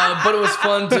 But it was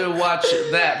fun to watch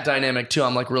that dynamic too.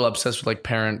 I'm like real obsessed with like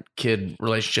parent-kid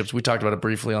relationships. We talked about it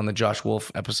briefly on the Josh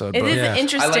Wolf episode. It but is Yeah. I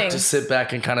interesting. like to sit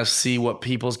back and kind of see what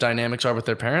people's dynamics are with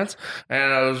their parents,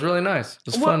 and it was really nice. It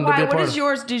was fun to be a part What of. is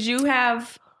yours? Did you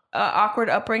have awkward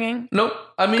upbringing? Nope.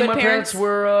 I mean, Good my parents parents?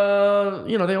 were,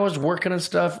 they always working and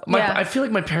stuff. Yeah. I feel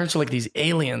like my parents are like these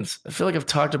aliens. I feel like I've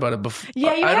talked about it before.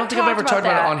 Yeah, you I have don't think I've ever talked talked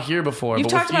about about it that. on here before. You've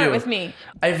but talked with about you, it with me.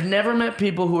 I've never met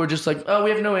people who are just like, oh, we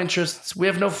have no interests. We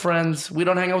have no friends. We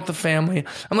don't hang out with the family.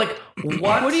 I'm like,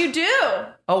 what? What do you do?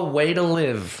 A way to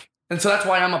live. And so that's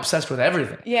why I'm obsessed with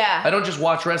everything. Yeah. I don't just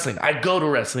watch wrestling. I go to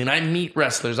wrestling. I meet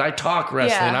wrestlers. I talk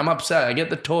wrestling. Yeah. I'm upset. I get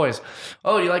the toys.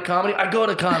 Oh, you like comedy? I go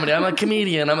to comedy. I'm a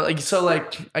comedian. I'm like, so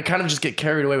like, I kind of just get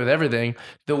carried away with everything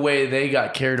the way they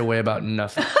got carried away about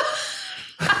nothing.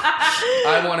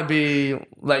 I want to be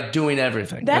like doing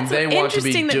everything. That's and they want to be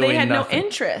interesting that doing they had nothing. no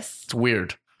interest. It's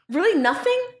weird. Really,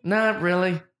 nothing? Not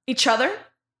really. Each other?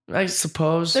 I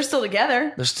suppose. They're still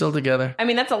together. They're still together. I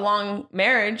mean, that's a long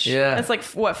marriage. Yeah. That's like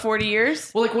what, 40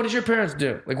 years? Well, like, what did your parents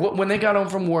do? Like, when they got home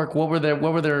from work, what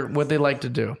they like to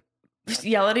do? Just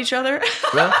yell at each other.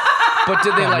 Really? But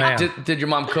did they man. did your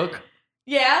mom cook?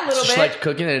 Yeah, a little She bit. liked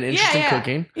cooking and interest in yeah.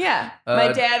 cooking. Yeah.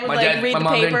 My dad would read my the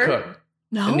mom paper. didn't cook.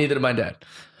 No. And neither did my dad.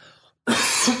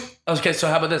 Okay, so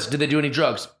how about this? Did they do any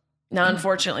drugs? No,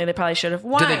 unfortunately, they probably should have.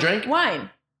 Wine. Did they drink? Wine.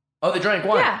 Oh, they drank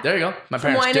wine. Yeah. There you go. My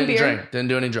parents wine and didn't beer. drink. Didn't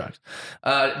do any drugs.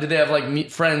 Did they have like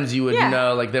friends you would Yeah.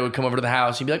 know? Like they would come over to the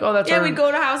house. You'd be like, oh, that's Yeah, our, we'd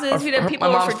go to houses. We'd have people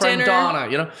my over mom's for friend dinner.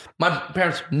 Donna. My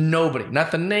parents, nobody.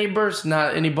 Not the neighbors.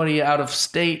 Not anybody out of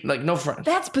state. Like no friends.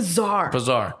 That's bizarre.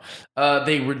 Bizarre.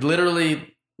 They would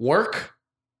literally work,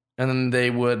 and then they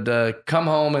would come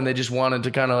home, and they just wanted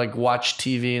to kind of like watch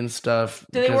TV and stuff.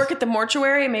 Do they because- work at the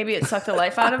mortuary? Maybe it sucked the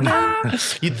life out of them.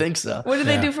 You'd think so. What did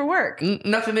they do for work?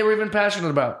 Nothing they were even passionate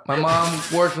about. My mom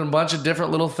worked in a bunch of different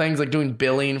little things, like doing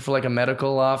billing for like a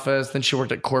medical office. Then she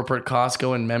worked at corporate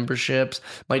Costco and memberships.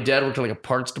 My dad worked at like a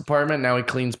parts department. Now he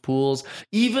cleans pools.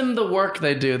 Even the work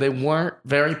they do, they weren't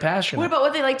very passionate. What about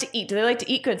what they like to eat? Do they like to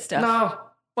eat good stuff? No.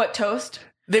 What, toast?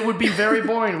 They would be very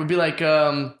boring. It would be like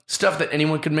stuff that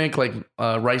anyone could make, like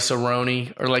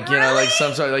rice-a-roni or like, like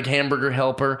some sort of like hamburger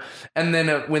helper. And then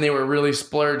when they were really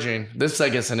splurging, this I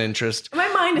guess an interest. My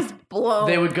mind is blown.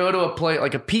 They would go to a place,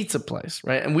 like a pizza place,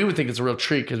 right? And we would think it's a real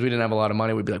treat because we didn't have a lot of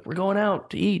money. We'd be like, we're going out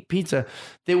to eat pizza.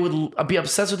 They would be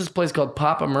obsessed with this place called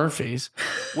Papa Murphy's,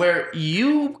 where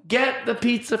you get the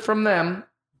pizza from them,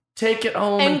 take it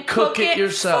home and cook it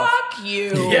yourself. Fuck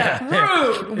you. Yeah.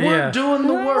 Rude. We're doing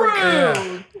the work.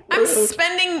 Rude. I'm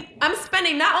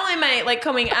spending not only my like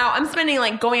coming out, I'm spending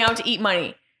like going out to eat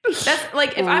money. That's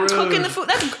like if I'm Rude. cooking the food,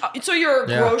 so you're a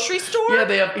Yeah. grocery store? Yeah,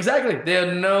 they have exactly. They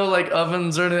had no like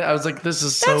ovens or anything. I was like, this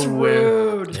is so That's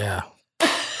weird. rude. Yeah.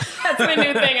 That's my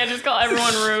new thing. I just call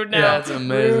everyone rude now. Yeah, it's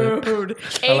amazing. Rude.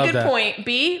 I A, love good that. point.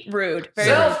 B, rude. Very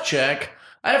rude. Self check.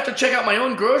 I have to check out my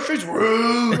own groceries.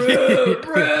 Rude. Rude.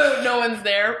 Rude. No one's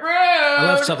there. Rude. I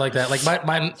love stuff like that. Like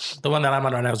mine, the one that I'm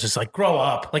on right now is just like grow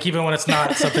up. Like even when it's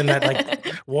not something that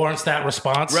like warrants that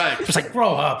response, Right. Just like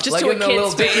grow up. Just Like to a in the kid's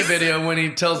little Dicky face. video when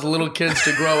he tells the little kids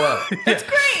to grow up. That's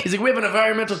great. He's like, we have an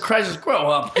environmental crisis.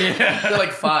 Grow up. Yeah. They're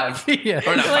like 5. Yeah.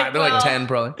 Or not Like, 5. They're like well- 10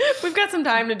 probably. We've got some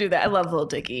time to do that. I love Lil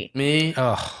Dicky. Me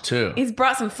Oh, too. He's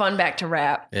brought some fun back to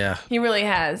rap. yeah. He really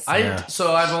has.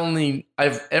 So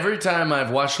every time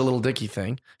I've watched a Little Dicky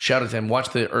thing, shout out to him, watch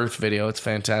the Earth video. It's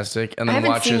fantastic. And I then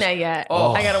haven't watch seen his- that yet.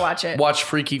 Oh. I gotta watch it. Watch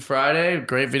Freaky Friday,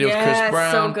 great video with Yes, Chris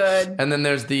Brown. so good. And then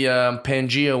there's the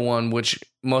Pangea one, which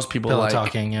most people Pillow like.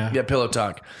 talking, yeah. Yeah, Pillow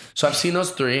Talk. So I've seen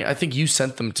those 3. I think you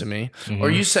sent them to me. Or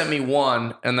you sent me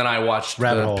one, and then I watched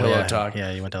Rabbit the hole, Pillow yeah. Talk.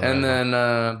 Yeah, you went down And the rabbit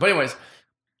then, but anyways,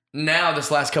 now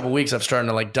this last couple weeks I've started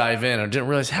to like dive in. I didn't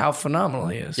realize how phenomenal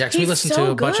he is. Yeah, 'cause we He's listened so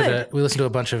to a bunch of good. it. We listened to a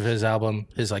bunch of his album,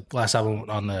 his like last album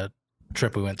on the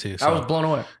trip we went to. So, I was blown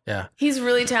away. yeah. He's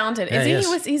really talented. Yeah, he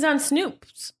is. He's on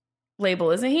Snoop's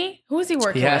label, isn't he? Who is he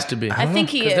working He has with? to be. I think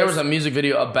he Because is. there was a music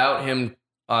video about him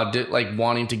like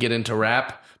wanting to get into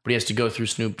rap, but he has to go through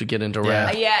Snoop to get into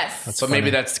rap. Yes. But maybe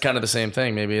that's kind of the same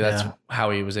thing. Maybe that's Yeah.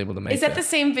 how he was able to make Is that the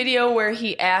same video where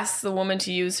he asks the woman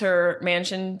to use her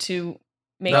mansion to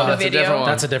make No, the that's a video? different one.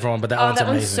 That's a different one, but that Oh, one's that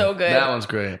amazing. one's so good. That one's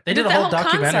great. They did a The whole whole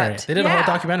documentary. concept. They did a Yeah.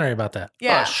 whole documentary about that.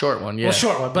 Yeah. Oh, a short one. Yeah. Well,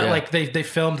 short one, but Yeah. like they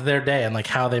filmed their day and like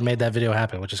how they made that video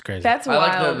happen, which is crazy. That's I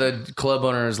wild. like the club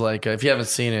owner is like, if you haven't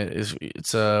seen it, it's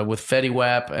with Fetty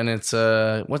Wap and it's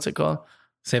what's it called?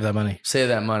 Save that money. Save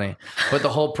That Money. But the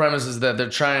whole premise is that they're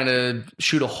trying to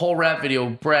shoot a whole rap video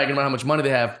bragging about how much money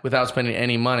they have without spending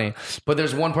any money. But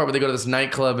there's one part where they go to this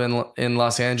nightclub in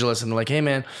Los Angeles and they're like, hey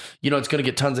man, it's going to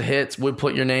get tons of hits. We'll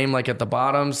put your name like at the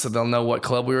bottom so they'll know what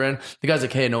club we were in. The guy's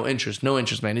like, hey, no interest,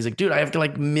 man. He's like, dude, I have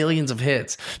like millions of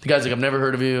hits. The guy's like, I've never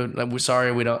heard of you. We're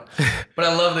sorry, we don't. But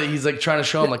I love that he's like trying to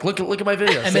show him like, look at my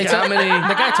videos. And Like, they how many?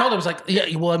 the guy told him, was like,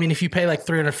 yeah, well, I mean, if you pay like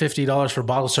 $350 for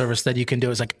bottle service, then you can do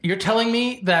it. It's like, you're telling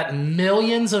me that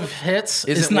millions of hits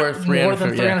Isn't is not worth more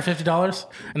than $350, $350?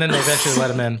 And then they eventually let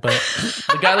him in. But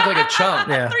The guy looked like a chump.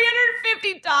 yeah.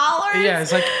 $350. Yeah,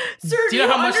 it's like, Sir, do you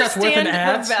know how much that's worth in understand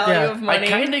ads? The value Yeah. of money. I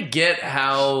kind of get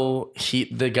how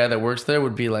the guy that works there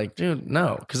would be like, dude,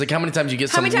 no. Because like how many times you get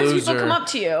How some many times loser. people come up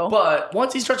to you? But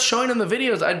once he starts showing them the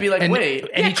videos, I'd be like, wait.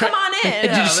 and Yeah, he tried, come on in. and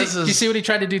Yeah, did this you is- see what he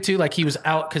tried to do too? Like he was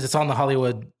out because it's on the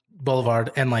Hollywood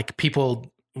Boulevard, and like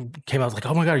people came out like,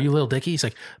 "Oh my god, are you Lil Dicky?" He's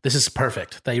like, "This is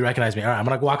perfect that you recognize me. All right, I'm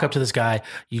gonna walk up to this guy.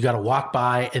 You got to walk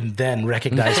by and then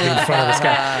recognize me in front of this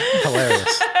guy."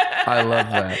 Hilarious. I love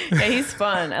that. Yeah, he's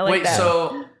fun. I like Wait, that.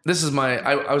 so this is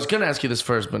I was going to ask you this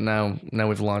first, but now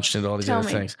we've launched into all these Tell other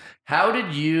me. things. How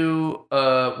did you,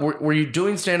 were you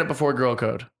doing stand-up before Girl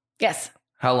Code? Yes.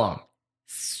 How long?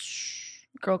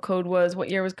 Girl Code was, what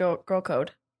year was Girl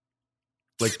Code?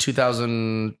 Like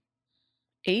 2000,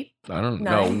 8? I don't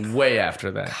Nine. know, way after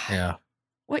that. Yeah.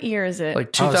 What year is it?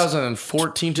 Like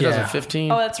 2014,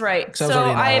 2015? Oh, that's right. So I So was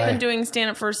already in I have LA. been doing stand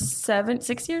up for 7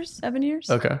 years?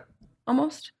 Okay.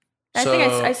 Almost. I So- think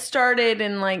I started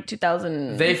in like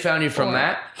 2000. They found you from Four.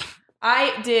 that?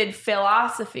 I did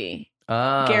philosophy.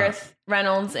 Gareth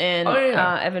Reynolds and Oh,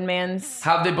 yeah. Evan Manns.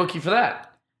 How'd they book you for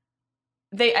that?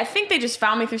 I think they just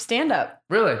found me through stand up.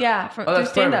 Really? Yeah, Oh, through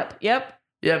that's stand perfect. up. Yep.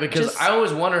 Yeah, because Just- I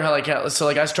always wonder how I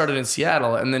started in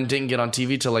Seattle and then didn't get on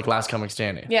TV till like Last Comic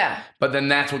Standing. Yeah. But then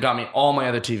that's what got me all my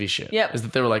other TV shit. Yep. Is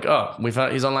that they were like, oh, we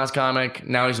found he's on Last Comic.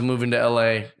 Now he's moving to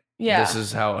LA. Yeah. This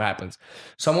is how it happens.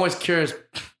 So I'm always curious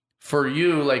for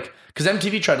you, like, because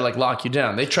MTV tried to like lock you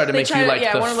down. They tried to make you like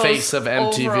one the of those face of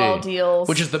overall MTV, deals.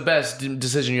 which is the best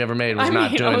decision you ever made. Was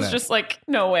not doing I was that. just like,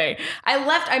 no way. I'm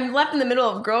left in the middle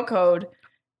of Girl Code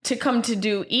to come to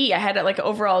do E. I had like an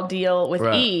overall deal with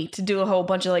Right. E to do a whole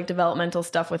bunch of like developmental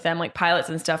stuff with them, like pilots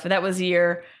and stuff. And that was the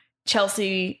year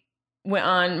Chelsea went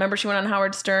on. Remember, she went on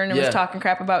Howard Stern and Yeah. was talking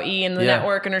crap about E and the Yeah.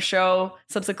 network and her show,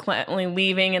 subsequently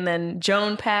leaving. And then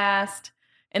Joan passed.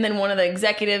 And then one of the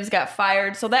executives got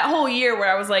fired. So that whole year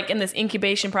where I was like in this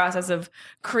incubation process of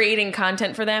creating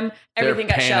content for them, everything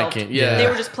got shelved. panicking. Yeah. They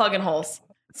were just plugging holes.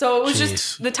 So it was Jeez.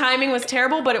 just, the timing was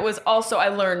terrible, but it was also, I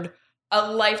learned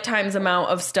a lifetime's amount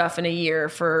of stuff in a year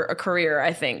for a career,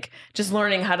 I think. Just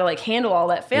learning how to like handle all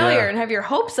that failure Yeah. and have your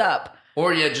hopes up.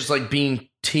 Or yeah, just like being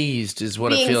teased is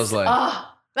what it feels like.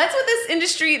 That's what this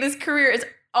industry, this career is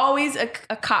always a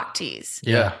cock tease.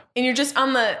 Yeah. And you're just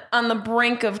on the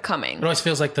brink of coming. It always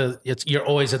feels like you're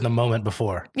always in the moment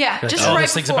before. Yeah, Like, just oh, right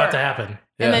this thing's before. about to happen.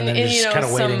 And then, you're just kind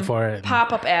of waiting some for it.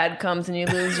 pop-up ad comes and you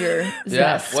lose your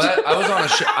Yeah. zest. Well, I was on a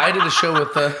show. I did a show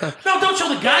with No, don't show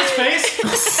the guy's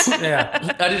face.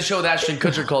 Yeah. I did a show with Ashton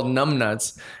Kutcher called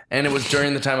Numbnuts, and it was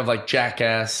during the time of like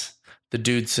Jackass, The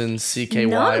Dudesons,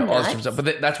 CKY, all this type of stuff.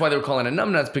 But that's why they were calling it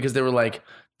Numbnuts, because they were like,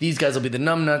 these guys will be the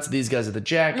Numbnuts, these guys are the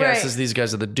Jackasses, Right. these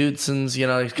guys are the Dudesons,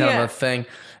 it's kind Yeah. of a thing.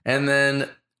 And then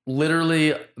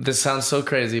literally, this sounds so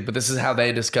crazy, but this is how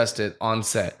they discussed it on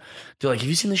set. They're like, have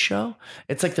you seen the show?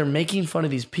 It's like they're making fun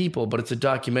of these people, but it's a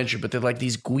documentary, but they're like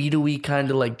these Guido-y kind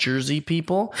of like Jersey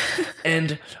people.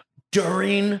 And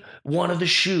during one of the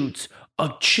shoots,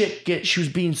 a chick she was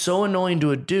being so annoying to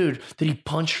a dude that he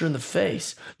punched her in the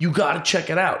face. You got to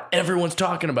check it out. Everyone's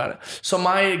talking about it. So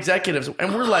my executives,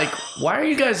 and we're like, why are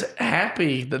you guys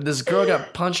happy that this girl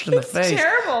got punched in the face?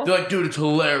 terrible. They're like, dude, it's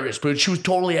hilarious, but she was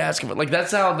totally asking for it. Like,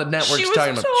 that's how the network's She was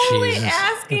talking about. totally Jesus.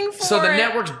 asking for So the it.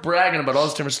 network's bragging about all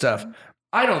this different stuff.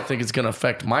 I don't think it's going to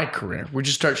affect my career. We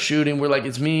just start shooting. We're like,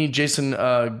 it's me, Jason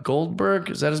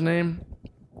Goldberg. Is that his name?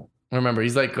 I remember.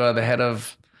 He's like the head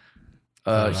of.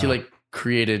 He like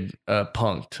created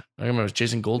Punk'd. I remember it was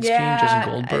Jason Goldstein, Jason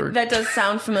Goldberg. That does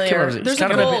sound familiar. Can't remember. There's It's a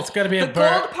gotta be- gold. it's gotta be the a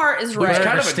gold part is He was right.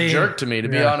 kind of a Bernstein. jerk to me, to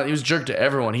be Yeah. honest. He was a jerk to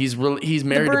everyone. He's The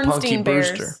married to Punky Bernstein Bears.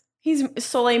 Brewster. He's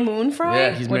Soleil Moon Frye, Yeah,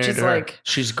 he's which married is to her. like,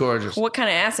 She's gorgeous. what kind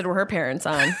of acid were her parents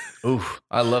on? Oof,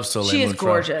 I love Soleil She is Moon Frye.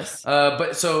 gorgeous.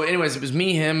 But so, anyways, it was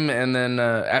me, him, and then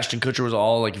Ashton Kutcher was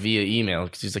all like via email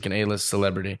because he's like an A-list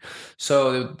celebrity.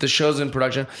 So the show's in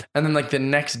production, and then like the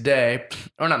next day,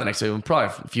 or not the next day,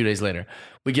 probably a few days later,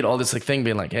 we get all this like thing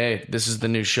being like, "Hey, this is the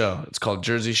new show. It's called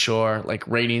Jersey Shore." Like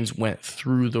ratings went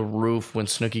through the roof when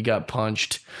Snooki got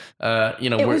punched.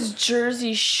 It was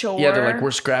Jersey Shore. Yeah, they're like,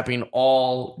 we're scrapping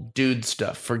all dude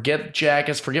stuff. Forget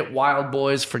Jackass, forget Wild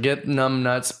Boys, forget Numb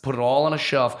Nuts. Put it all on a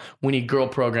shelf. We need girl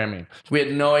programming. We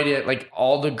had no idea. Like,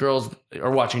 all the girls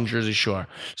are watching Jersey Shore.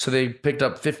 So they picked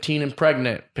up 15 and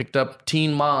Pregnant, picked up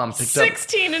Teen Mom, picked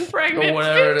 16 and pregnant, Or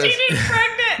whatever it 15 is. and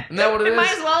pregnant. Isn't that what it It is?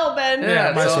 might as well have been.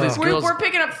 Yeah, might it's as all well. these girls. We're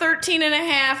picking up 13 and a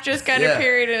half, just got Yeah. a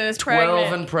period and is pregnant.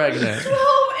 12 and Pregnant. 12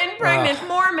 and pregnant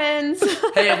Mormons.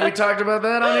 Hey, have we talked about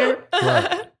that on here?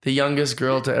 What? The youngest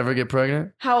girl to ever get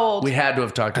pregnant? How old? We had to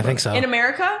have talked I about think it. so. In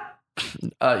America? Yeah,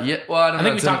 well, I don't know. I think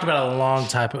we It's in- talked about it a long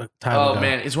time ago. Oh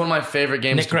man, it's one of my favorite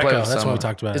games Nick to play Greco, with that's what someone. we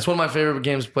talked about. It's one of my favorite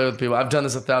games to play with people. I've done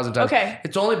this 1,000 times. Okay.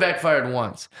 It's only backfired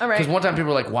once. All right. Because one time people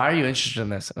were like, "Why are you interested in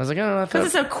this?" And I was like, "I don't know. Because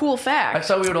it's a cool I fact.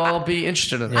 thought we would all be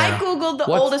interested in this." I Googled the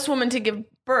What's- oldest woman to give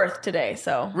birth today,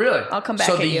 so. Really? I'll come back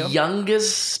so at the you.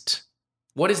 youngest.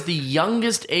 What is the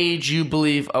youngest age you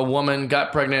believe a woman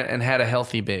got pregnant and had a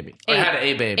healthy baby? Or 8. had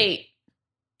a baby? 8.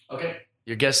 Okay.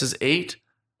 Your guess is 8.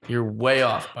 You're way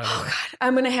off. By the way.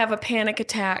 I'm going to have a panic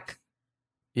attack.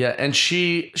 Yeah, and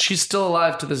she's still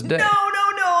alive to this day. No.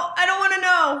 I don't want to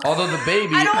know. Although the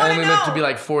baby I don't wanna only lived to know. be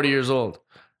like 40 years old.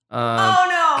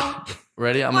 Oh, no.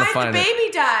 Ready? I'm Why gonna did the find it.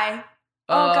 baby die?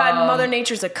 Oh, God. Mother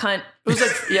Nature's a cunt. It was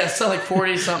like, yeah, still like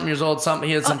 40 something years old. Something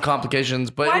he had some complications,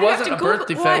 but Why it do you have wasn't to a birth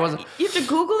Google- defect. what? It wasn't. You have to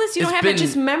Google this? You It's don't have been- it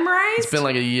just memorized? It's been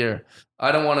like a year.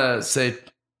 I don't want to say.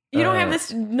 You don't have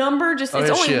this number? Just it's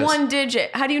here she only is. one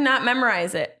digit. How do you not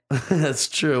memorize it? That's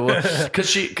true.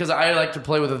 Because I like to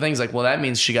play with the things like, well, that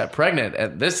means she got pregnant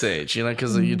at this age, you know,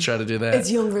 because you try to do that.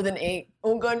 younger than 8.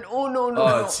 Oh, God. Oh,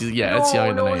 no. it's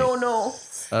younger than 8.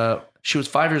 No. She was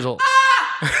 5 years old.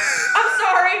 I'm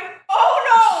sorry.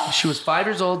 Oh, no. She was 5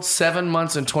 years old, 7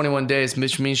 months and 21 days,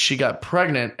 which means she got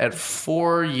pregnant at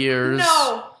 4 years,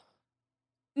 No.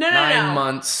 9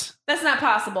 months. That's not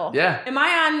possible. Yeah. Am I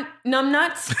on numb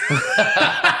nuts?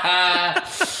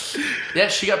 Yeah,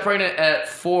 she got pregnant at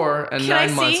 4 and Can 9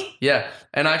 I months. see? Yeah,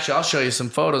 and actually, I'll show you some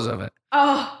photos of it.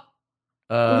 Oh,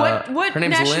 What her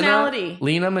name's nationality?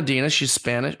 Lena Medina. She's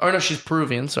Spanish. Or no, she's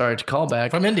Peruvian. Sorry to call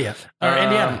back. From India or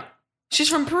Indiana. she's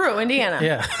from Peru, Indiana.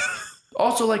 Yeah.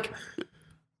 Also, like,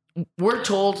 we're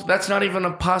told that's not even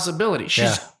a possibility. She's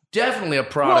Yeah. definitely a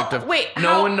product Well, of. wait, no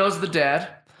how- one knows the dad.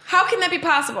 How can that be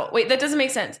possible? Wait, that doesn't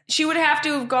make sense. She would have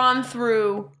to have gone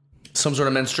through. Some sort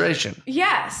of menstruation.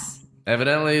 Yes.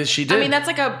 Evidently, she did. I mean, that's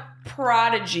like a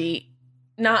prodigy,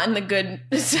 not in the good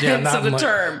sense not of the like-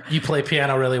 term. You play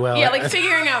piano really well. Yeah, like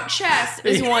figuring out chess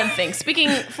is one thing. Speaking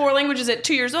 4 languages at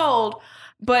 2 years old,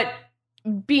 but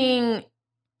being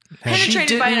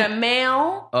penetrated by a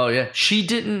male. Oh yeah, she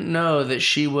didn't know that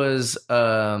she was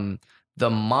the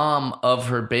mom of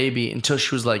her baby until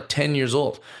she was like 10 years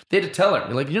old. They had to tell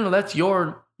her, like, you know, that's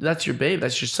your baby,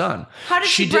 that's your son. How did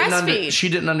she didn't breastfeed? she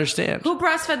didn't understand. Who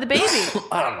breastfed the baby?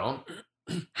 I don't know.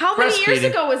 How many years Breastfeeding.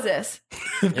 ago was this?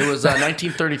 It was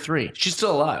 1933. She's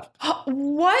still alive.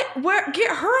 What? Where?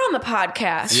 Get her on the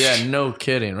podcast. Yeah, no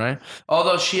kidding, right?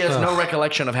 Although she has no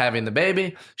recollection of having the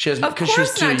baby. She has Of because she was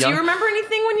course too not. Do young. you remember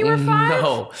anything when you were 5?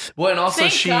 No. Well, and also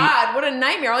Thank she. God. What a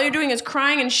nightmare. All you're doing is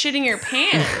crying and shitting your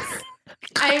pants.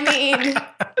 I mean,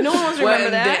 no one wants to Well, remember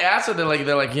and that. they asked her, they're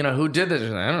like, you know, who did this? She's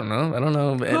like, I don't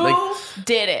know. Who Like,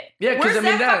 did it? Yeah, 'cause, Where's I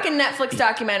mean, that fucking Netflix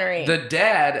documentary? the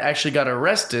dad actually got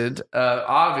arrested,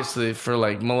 obviously for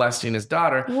like molesting his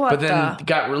daughter, What but then the-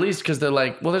 got released because they're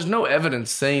like, well, there's no evidence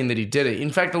saying that he did it.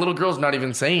 In fact, the little girl's not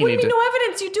even saying What do he you mean did. no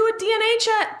evidence? You do a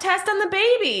DNA test on the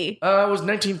baby. It was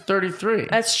 1933.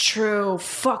 That's true.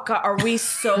 Fuck. Are we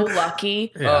so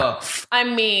lucky? I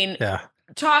mean, Yeah.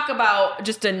 talk about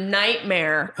just a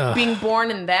nightmare being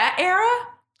born in that era.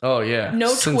 Oh yeah, No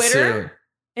Sincerely. Twitter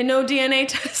and no DNA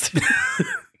test.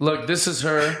 Look, this is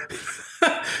her.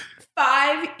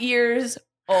 5 years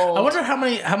old. I wonder how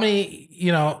many,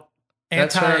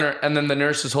 That's her, and then the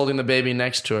nurse is holding the baby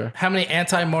next to her. How many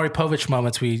anti-Maury Povich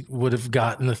moments we would have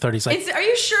got in the 30s? Like, Are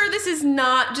you sure this is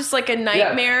not just like a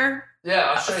nightmare?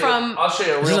 Yeah, I'll show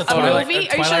you a real a photo. A movie?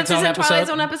 Are you sure this is a Twilight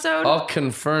Zone episode? I'll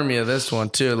confirm you this one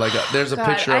too. Like, there's a God,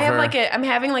 picture of her. I'm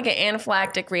having like an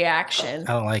anaphylactic reaction.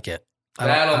 I don't like it.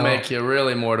 That'll make you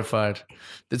really mortified.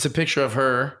 It's a picture of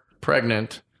her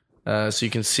pregnant, so you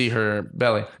can see her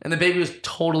belly, and the baby was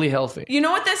totally healthy. You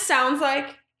know what this sounds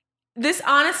like? This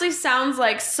honestly sounds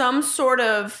like some sort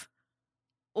of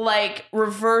like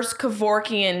reverse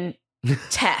Kevorkian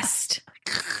test.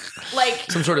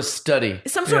 Like Some sort of study.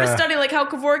 Like how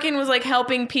Kevorkian was like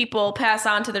helping people pass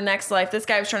on to their next life. This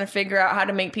guy was trying to figure out how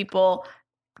to make people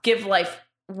give life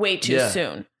way too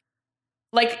soon.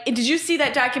 Like, did you see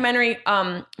that documentary,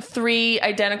 3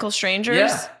 Identical Strangers?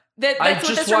 Yeah. That's I what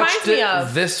just this reminds watched me it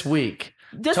of. this week.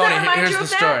 Does Tony, that remind here's you the of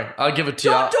story. that? I'll give it to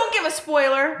you. Don't give a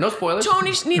spoiler. No spoilers.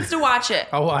 Tony needs to watch it.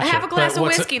 I'll watch have it, a glass but of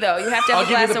what's whiskey, though. You have to have I'll a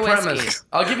give you glass the of premise. whiskey.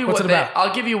 I'll give you What's what it they. about?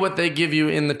 I'll give you what they give you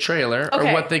in the trailer, or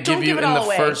Okay. what they Don't give give you it in the all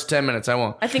away. first 10 minutes. I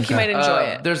won't. I think you might enjoy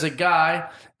it. There's a guy.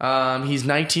 He's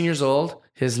 19 years old.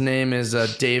 His name is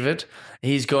David.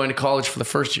 He's going to college for the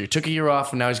first year. Took a year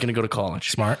off, and now he's going to go to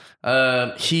college. Smart.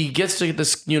 He gets to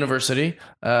this university,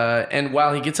 and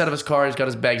while he gets out of his car, he's got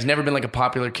his bag. He's never been like a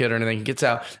popular kid or anything. He gets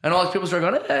out, and all these people start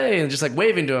going, "Hey," and just like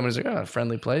waving to him. And he's like, "Oh,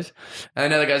 friendly place." And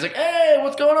another guy's like, "Hey,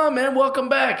 what's going on, man? Welcome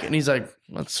back." And he's like,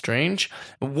 "That's strange."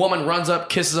 A woman runs up,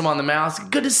 kisses him on the mouth.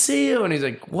 "Good to see you." And he's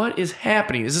like, "What is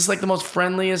happening? Is this like the most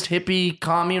friendliest hippie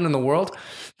commune in the world?"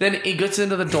 Then he gets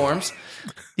into the dorms.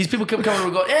 These people keep coming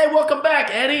and go, "Hey, welcome back,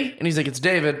 Eddie." And he's like, "It's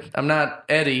David. I'm not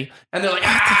Eddie." And they're like,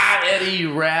 "Ah, Eddie,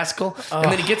 you rascal."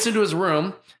 And then he gets into his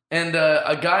room, and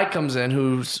a guy comes in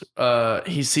who's,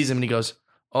 he sees him and he goes,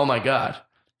 "Oh my God."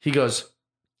 He goes,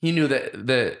 he knew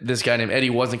that this guy named Eddie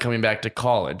wasn't coming back to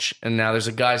college. And now there's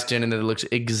a guy standing there that looks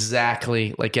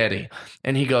exactly like Eddie.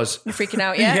 And he goes, You freaking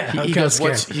out yet? Yeah. he goes,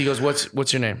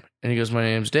 what's your name? And he goes, "My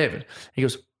name's David." He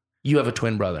goes, "You have a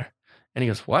twin brother." And he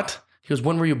goes, "What?" He goes,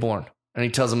 "When were you born?" And he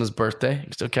tells him his birthday. He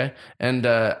goes, "Okay. And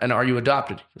are you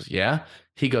adopted?" He goes, "Yeah."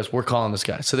 He goes, "We're calling this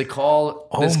guy." So they call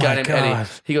this guy named Eddie.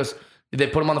 He goes, they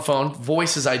put him on the phone.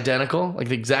 Voice is identical. Like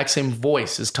the exact same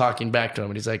voice is talking back to him.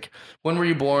 And he's like, "When were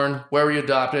you born? Where were you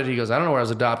adopted?" He goes, "I don't know where I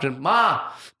was adopted." Ma,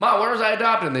 where was I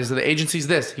adopted?" And they said, "The agency's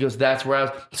this." He goes, "That's where I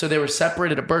was." So they were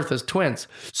separated at birth as twins.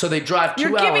 So they drive 2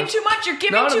 hours. You're giving too much. You're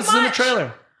giving too much. This is in the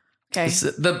trailer. Okay.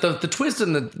 The twist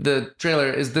in the trailer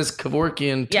is this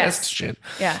Kevorkian test shit.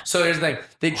 Yeah. So here's the thing.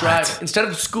 They drive, instead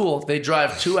of school, they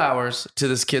drive 2 hours to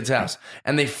this kid's house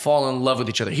and they fall in love with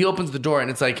each other. He opens the door and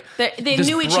it's like They this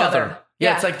knew each brother. other.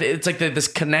 Yeah, Yeah. it's like this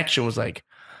connection was like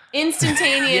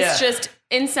Instantaneous, Yeah. just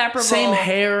inseparable. same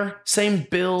hair, same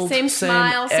build, Same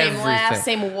smile, same laugh,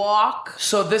 everything. same walk.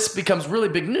 So this becomes really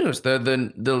big news.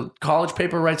 The college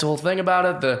paper writes a whole thing about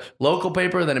it. The local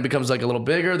paper, then it becomes like a little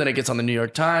bigger. Then it gets on the New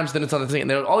York Times. Then it's on the thing. And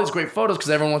there are all these great photos because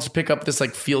everyone wants to pick up this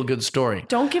like feel good story.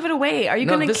 Don't give it away. Are you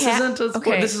No, going to this isn't a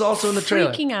spoiler. This is also in the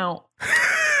trailer. Freaking out.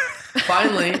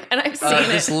 Finally, And I've seen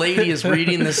this it. lady is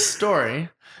reading this story,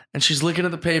 and she's looking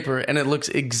at the paper, and it looks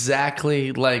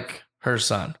exactly like her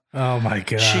son. Oh my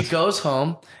God. She goes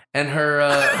home, and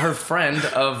her friend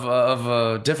of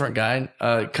a different guy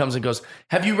comes and goes,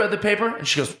 "Have you read the paper?" And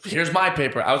she goes, "Here's my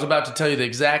paper. I was about to tell you the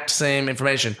exact same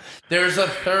information. There's a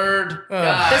third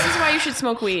guy." This is why you should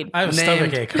smoke weed. I have a named-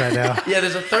 stomach ache right now. Yeah,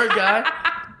 there's a third guy,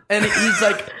 and he's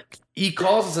like, he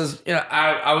calls and says, "You know,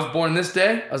 I was born this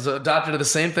day. I was adopted to the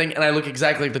same thing, and I look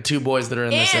exactly like the 2 boys that are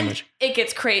in this And image." it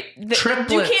gets crazy. You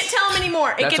Triplets. can't tell them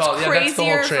anymore. It That's gets all- yeah, that's the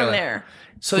whole crazier trailer. from there.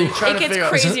 So you're trying It to gets figure out.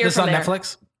 crazy. Is Easier this from on there.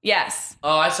 Netflix? Yes.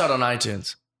 Oh, I saw it on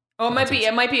iTunes. Oh, it might be.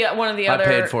 It might be one of the I other.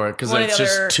 paid for it because one of it's the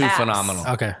just other too apps. phenomenal.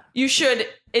 Okay. You should.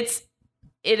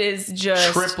 It is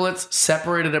just Triplets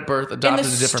separated at birth, in adopted the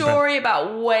to different parents. story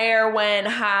about where, when,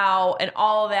 how, and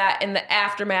all of that in the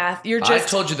aftermath. You're I just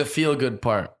told you the feel good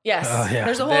part. yes. Oh, yeah.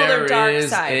 There's a whole other There dark is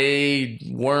side. a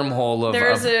wormhole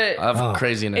of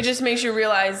craziness. It just makes you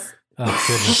realize Oh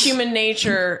goodness. human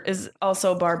nature is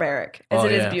also barbaric, as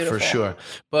it is beautiful. for sure.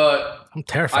 But I'm I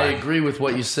terrified. agree with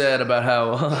what you said about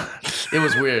how it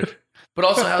was weird, but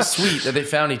also how sweet that they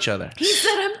found each other. He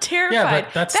said, "I'm terrified."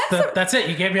 Yeah, but that's it.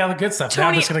 You gave me all the good stuff. now I'm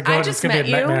Tony, just gonna go I and just it's gonna be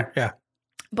a met you. nightmare. Yeah.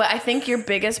 But I think your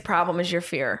biggest problem is your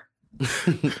fear.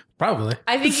 Probably.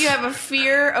 I think you have a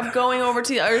fear of going over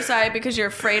to the other side because you're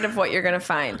afraid of what you're going to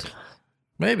find.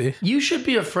 Maybe. You should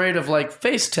be afraid of like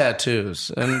face tattoos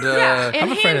and And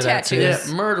I'm afraid hand of that, too.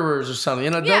 tattoos. murderers or something.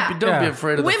 You know, Yeah. don't be Yeah.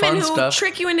 afraid of the Women fun who stuff.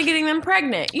 trick you into getting them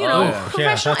pregnant. You Oh, know, yeah.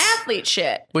 professional Yeah, that's- athlete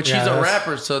shit. Which Yeah, he's a that's-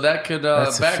 rapper, so that could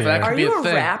that's a fear. that could Are be you a a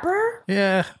thing. rapper?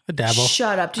 Yeah, a dabble.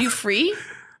 Shut up. Do you free?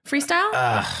 freestyle?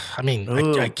 I mean,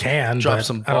 Ooh, I can drop but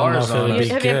some I don't know bars if it on would us.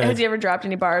 be Has good. he ever dropped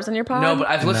any bars on your pod? No, but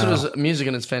I've listened No. to his music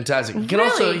and it's fantastic. He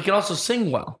Really? can also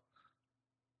sing well.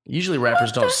 Usually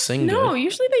rappers don't sing No, good.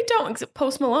 usually they don't. Except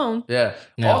Post Malone. Yeah.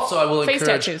 Yeah. Also, I will Face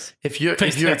encourage tattoos. if you're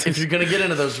Face tattoos. if you're gonna get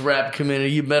into those rap community,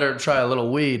 you better try a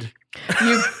little weed.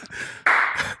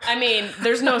 I mean,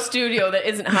 there's no studio that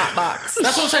isn't Hotbox.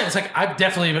 That's what I'm saying. It's like I've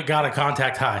definitely got a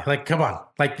contact high. Like, come on.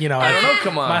 Like, you know, I don't know.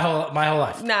 Come on. my whole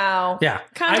life. No. Yeah.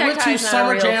 Contact I went High to is not a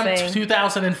Summer real Jam thing.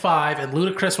 2005 and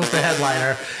Ludacris was the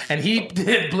headliner and he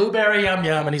did Blueberry Yum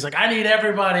Yum and he's like, I need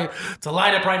everybody to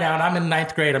light up right now. And I'm in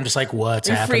 9th grade. I'm just like, what's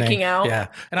You're happening? freaking out. Yeah.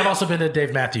 And I've also been to a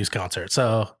Dave Matthews concert.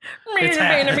 So it's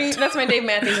happened. That's my Dave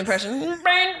Matthews impression. Do you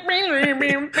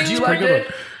pretty like good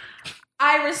it?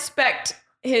 I respect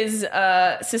his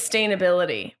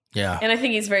sustainability. Yeah. And I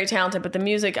think he's very talented, but the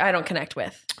music I don't connect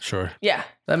with. Sure. Yeah.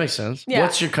 That makes sense. Yeah.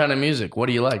 What's your kind of music? What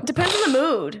do you like? Depends on the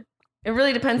mood. It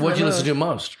really depends What on do the you mood. listen to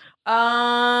most?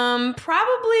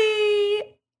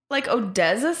 Probably like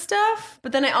Odessa stuff,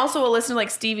 but then I also will listen to like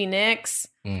Stevie Nicks.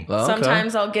 Oh, okay.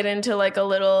 Sometimes I'll get into like a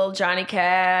little Johnny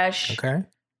Cash, Okay.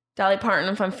 Dolly Parton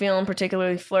if I'm feeling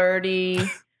particularly flirty.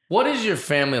 What is your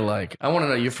family like? I want to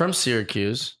know. You're from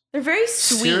Syracuse. They're very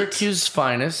sweet. Syracuse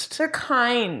finest. They're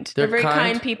kind. They're very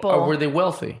kind people. Or were they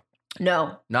wealthy?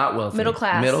 No. Not wealthy. Middle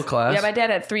class. Middle class. Yeah, my dad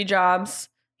had 3 jobs.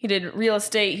 He did real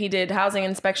estate. He did housing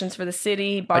inspections for the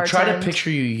city. I try to bartend. picture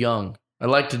you young. I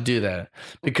like to do that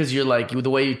because you're like the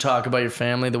way you talk about your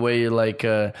family, the way you're like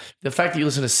the fact that you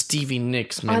listen to Stevie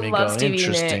Nicks made I me love go Stevie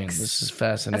interesting. Nicks. This is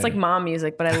fascinating. That's like mom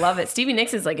music, but I love it. Stevie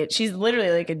Nicks is like she's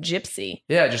literally like a gypsy.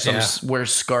 yeah, just Yeah.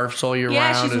 wears scarves all year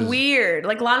Yeah, round. she's and- weird.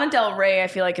 Like Lana Del Rey, I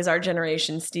feel like is our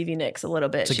generation Stevie Nicks a little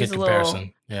bit. It's a she's good a little.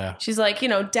 comparison. Yeah. She's like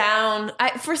down.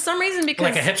 For some reason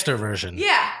because Like a hipster version.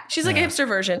 Yeah, she's like Yeah. a hipster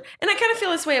version. And I kind of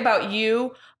feel this way about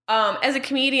you. As a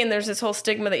comedian, there's this whole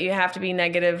stigma that you have to be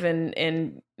negative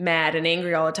and mad and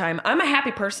angry all the time. I'm a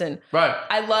happy person. Right.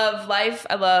 I love life.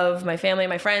 I love my family,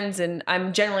 my friends, and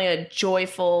I'm generally a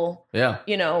joyful, Yeah.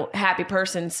 happy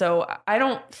person. So I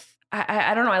don't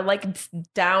know. I like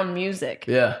down music.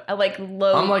 Yeah. I like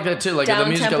low. I'm like that too. Like the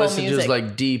music I down-tempo listen to is music.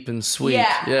 like deep and sweet.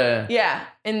 Yeah. Yeah. Yeah,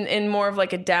 and more of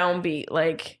like a downbeat,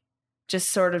 like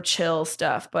just sort of chill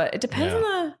stuff. But it depends Yeah.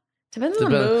 on the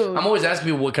mood. I'm always asking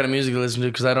people what kind of music they listen to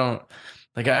because I don't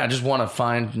like. I just want to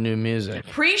find new music.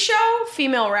 Pre-show,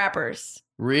 female rappers.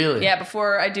 Really? Yeah,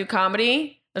 before I do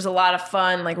comedy, there's a lot of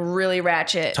fun, like really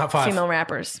ratchet Top 5. female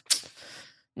rappers.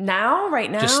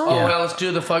 Right now, Just- Oh Yeah. well, let's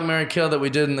do the fuck, marry, kill that we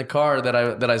did in the car that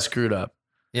I screwed up.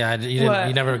 Yeah. You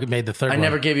What? never made the third I one.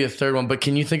 never gave you a third one, but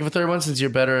can you think of a third one since you're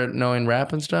better at knowing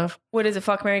rap and stuff? what is it?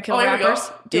 Fuck, marry, kill Oh, here we go.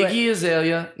 rappers. Do Iggy it.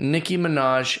 Azalea, Nicki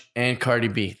Minaj, and Cardi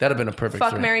B. That'd have been a perfect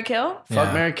Fuck, three. marry, kill. Fuck,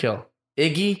 Yeah. marry, kill.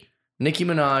 Iggy, Nicki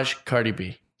Minaj, Cardi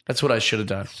B. That's what I should have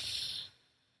done.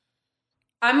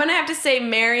 I'm gonna have to say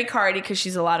marry Cardi because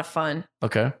she's a lot of fun.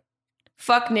 Okay.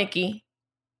 Fuck Nicki,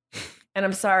 and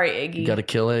I'm sorry, Iggy. You gotta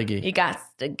kill Iggy. You got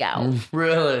to go.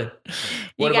 Really? You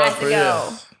What got about to for go.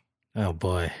 you? Oh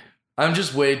boy. I'm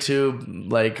just way too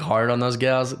like hard on those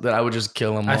gals that I would just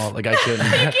kill them all. Like I couldn't.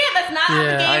 You can't. That's not how the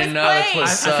Yeah. game I is know, that's played. what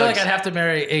I feel like sucks. I'd have to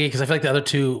marry Iggy because I feel like the other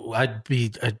two, I'd be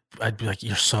like,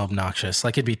 you're so obnoxious.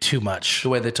 Like it'd be too much. The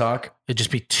way they talk. It'd just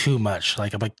be too much.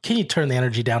 Like I'm like, can you turn the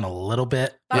energy down a little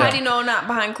bit? But Yeah. how do you know not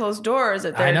behind closed doors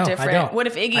that they're I know. different? I don't. What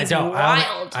if I Iggy's don't.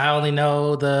 wild? I only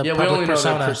know the Yeah, we public only know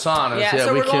persona. their personas. yeah,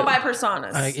 so we we're going can't- by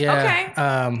personas. Yeah.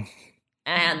 Okay.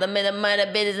 And the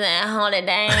mother business and hold it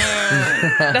down.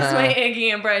 That's my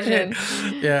Iggy impression.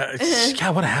 Yeah.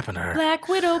 God, what happened to her? Black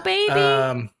Widow,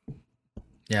 baby.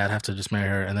 Yeah, I'd have to just marry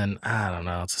her, and then I don't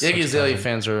know. It's such Iggy a Azalea tough-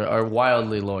 fans are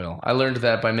wildly loyal. I learned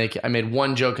that by I made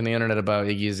one joke on the internet about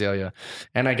Iggy Azalea,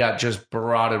 and I got just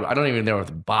barraged. I don't even know if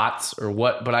bots or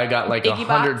what, but I got like Iggy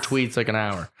 100 bots? tweets like an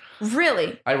hour.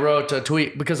 Really? I wrote a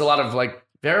tweet because a lot of like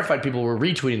verified people were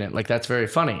retweeting it. Like that's very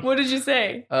funny. What did you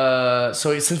say? So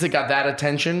since it got that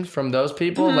attention from those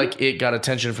people, like it got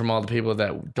attention from all the people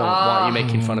that don't want you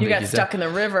making fun of You Iggy got Azalea. stuck in the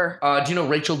river. Do you know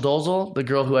Rachel Dolezal, the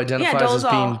girl who identifies as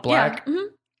Dolezal. being black? Yeah. Mhm.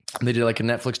 They did like a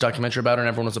Netflix documentary about her, and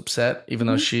everyone was upset, even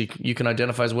though you can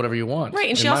identify as whatever you want. Right,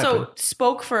 and she in my also opinion.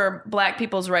 spoke for Black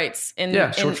people's rights. And,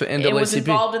 Yeah, short for and was NAACP.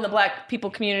 involved in the Black people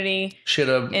community. She had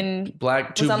and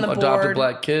two was on the adopted board.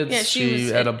 black kids. Yeah, she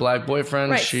had a black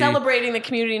boyfriend. Right, She celebrating the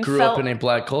community and grew felt, up in a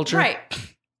black culture. Right,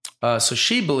 So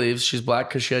she believes she's black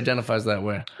because she identifies that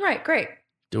way. right, great.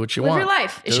 Do what you Live want. your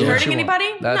life. Is Do she what hurting you want.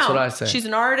 anybody? That's no. what I say. She's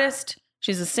an artist.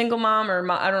 She's a single mom,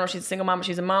 I don't know if she's a single mom, but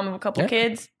she's a mom of a couple Yeah.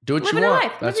 kids. Do what Living you her want.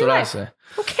 life. That's Live what your I life. say.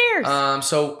 Who cares?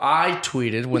 So I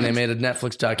tweeted when they made a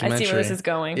Netflix I documentary. see where this is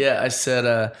going. Yeah, I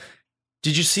said,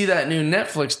 Did you see that new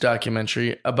Netflix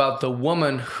documentary about the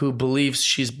woman who believes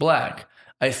she's black?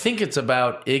 I think it's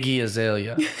about Iggy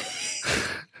Azalea.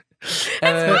 That's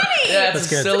funny. Yeah, That's it's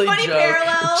a good. silly It's a funny joke.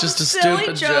 parallel. It's just a Silly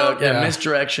stupid joke. joke. Yeah, Yeah.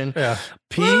 misdirection. Yeah.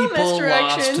 People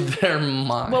misdirection. lost their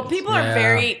minds. Well, people are Yeah.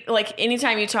 very like.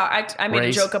 Anytime you talk, I made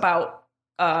Race. a joke about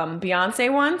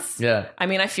Beyonce once. Yeah. I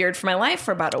mean, I feared for my life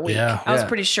for about a week. Yeah. I was Yeah.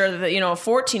 pretty sure that a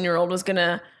 14-year-old was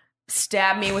gonna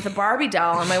stab me with a Barbie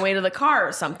doll on my way to the car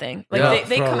or something. Like Yeah.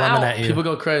 they Throw a come lemon out. at you. People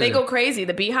go crazy. They go crazy.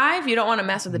 The Beehive. You don't want to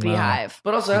mess with the No. Beehive.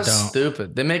 But also, that's Don't.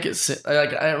 stupid. They make it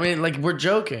like we're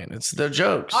joking. It's their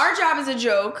jokes. Our job is a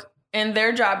joke, and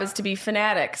their job is to be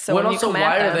fanatics. So Well, when also, you come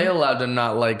why at are them, they allowed to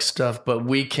not like stuff, but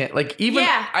we can't? Like, even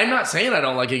Yeah. I'm not saying I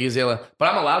don't like Iggy Azalea,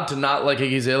 but I'm allowed to not like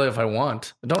Iggy Azalea if I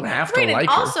want. I don't have Right, to like and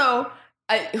her. also,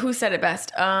 who said it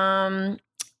best?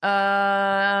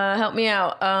 Help me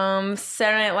out.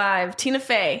 Saturday Night Live. Tina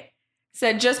Fey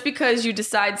said, "Just because you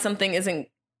decide something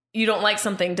you don't like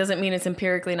something, doesn't mean it's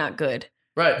empirically not good."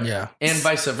 Right. Yeah. And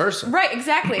vice versa. Right,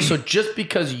 exactly. So just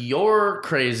because you're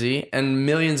crazy and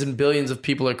millions and billions of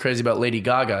people are crazy about Lady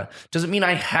Gaga doesn't mean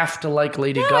I have to like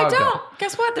Lady no, Gaga. I don't.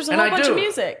 Guess what? There's a And whole I bunch do. of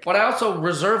music. But I also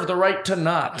reserve the right to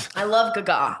not. I love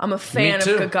Gaga. I'm a Me fan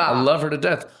too. of Gaga. I love her to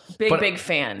death. big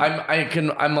fan.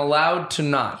 I'm allowed to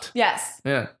not. Yes.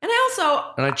 Yeah. And I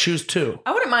also, And I choose to.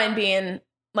 I wouldn't mind being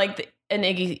like an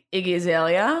Iggy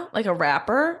Azalea, like a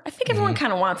rapper. I think everyone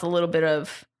kind of wants a little bit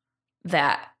of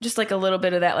that, just like a little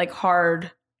bit of that, like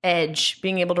hard edge,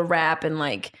 being able to rap and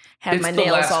like have It's my the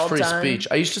nails last all free done. speech.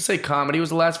 I used to say comedy was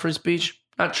the last free speech.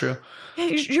 Not true. Yeah,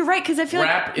 you're right, because I feel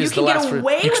Rap like you is can the get last free.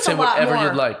 away You can with say a lot whatever more.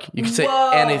 you'd like. You can say Whoa,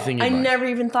 anything you'd I like. never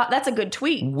even thought that's a good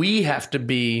tweet. We have to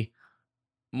be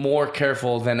more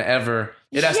careful than ever.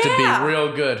 It has to Yeah. be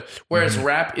real good. Whereas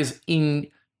rap is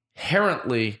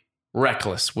inherently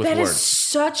reckless with That is words.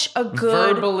 such a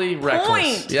good Verbally reckless.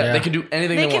 point. Yeah, Yeah. they can do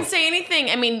anything they, They can want. say anything.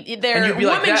 I mean, And they're you'd be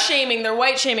like, woman that- shaming, they're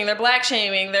white shaming, they're black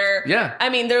shaming, they're Yeah. I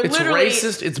mean, they're It's literally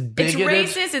racist, it's bigoted.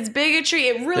 It's racist, it's bigotry.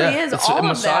 It really Yeah, is it's all of that.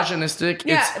 misogynistic.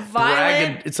 Yeah, it's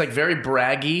violent. It's like very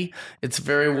braggy. It's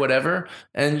very whatever.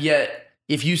 And yet,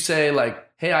 if you say like,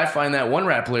 "Hey, I find that one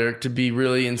rap lyric to be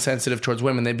really insensitive towards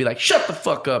women," they'd be like, "Shut the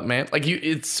fuck up, man!" Like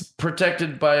it's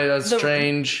protected by a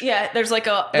strange. Yeah, there's like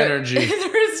a energy.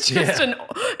 There is just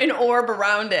an orb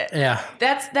around it. Yeah.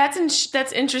 That's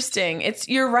interesting.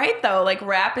 You're right though. Like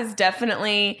rap is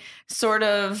definitely sort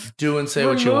of Do and say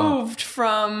what you want. removed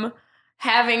from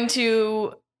having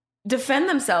to defend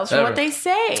themselves from Ever. what they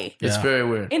say. It's Yeah. very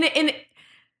weird. And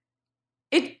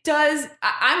it does.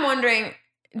 I'm wondering,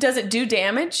 does it do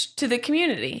damage to the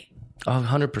community,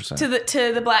 100%.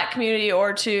 to the black community,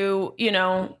 or to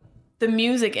the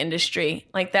music industry?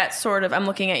 Like that sort of. I'm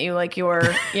looking at you like you're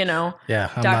Yeah.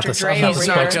 I'm Dr. not the, Dre I'm not the, over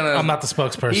spokes- here. I'm not the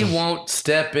spokesperson. He won't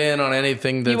step in on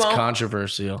anything that's won't?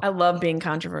 controversial. I love being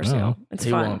controversial. No, It's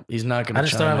He fun. won't. He's not going to. I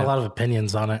just don't have a lot of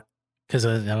opinions on it because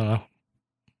I don't know.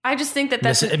 I just think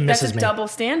that's It a misses me. double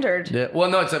standard. Yeah.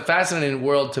 Well, no, it's a fascinating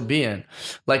world to be in.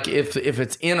 Like if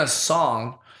it's in a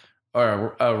song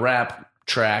or a rap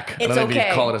track, I It's don't know if okay.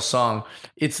 you call it a song.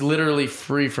 It's literally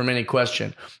free from any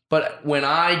question. But when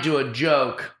I do a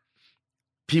joke,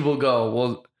 people go,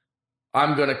 "Well,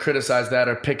 I'm going to criticize that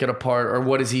or pick it apart, or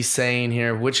what is he saying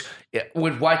here?"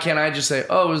 Why can't I just say,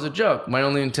 "Oh, it was a joke. My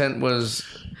only intent was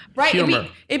Right. humor."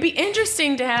 It'd be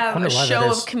interesting to have Wonder a why that show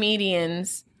is. of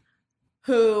comedians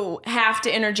who have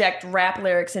to interject rap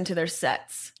lyrics into their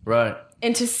sets Right.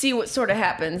 and to see what sort of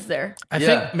happens there. I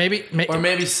Yeah. think maybe Or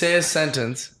maybe say a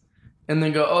sentence and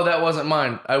then go, "Oh, that wasn't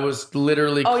mine. I was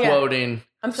literally Oh, yeah. quoting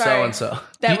I'm sorry. so-and-so."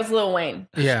 That was Lil Wayne.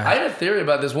 yeah. I had a theory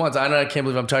about this once. I can't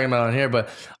believe I'm talking about it on here, but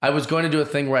I was going to do a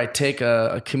thing where I take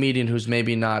a comedian who's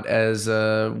maybe not as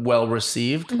well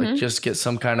received, like just get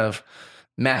some kind of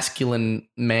masculine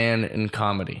man in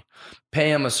comedy,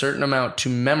 pay him a certain amount to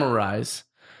memorize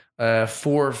 4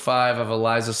 or 5 of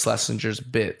Eliza Schlesinger's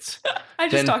bits. I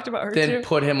just talked about her Then too.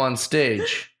 put him on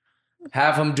stage,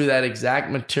 have him do that exact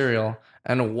material,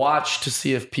 and watch to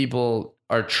see if people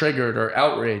are triggered or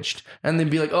outraged, and then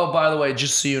be like, "Oh, by the way,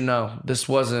 just so you know, this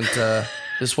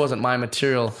wasn't my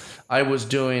material. I was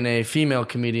doing a female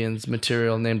comedian's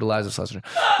material named Eliza Schlesinger,"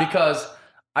 because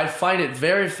I find it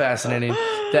very fascinating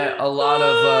that a lot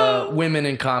of women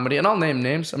in comedy, and I'll name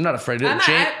names, I'm not afraid of it. I'm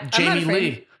not Jamie afraid.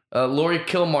 Lee. Laurie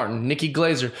Kilmartin, Nikki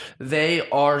Glazer, they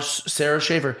are, Sarah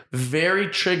Schaefer, very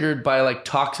triggered by like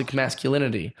toxic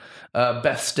masculinity.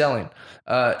 Beth Stelling.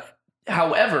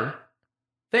 However,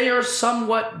 they are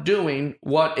somewhat doing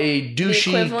what a douchey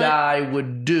equivalent? guy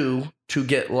would do to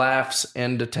get laughs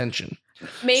and attention.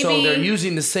 Maybe So they're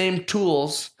using the same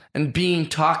tools and being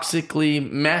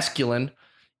toxically masculine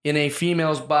in a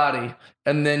female's body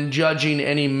and then judging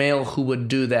any male who would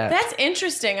do that. That's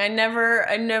interesting. I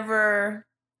never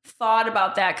thought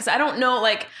about that because I don't know.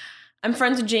 Like, I'm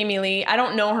friends with Jamie Lee. I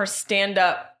don't know her stand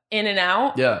up in and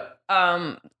out. Yeah.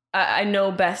 I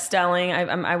know Beth Stelling.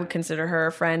 I would consider her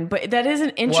a friend, but that is an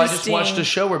interesting. Well, I just watched a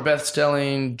show where Beth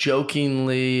Stelling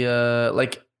jokingly,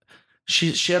 like,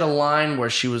 she had a line where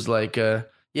she was like, "Yeah,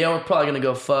 we're probably gonna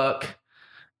go fuck,"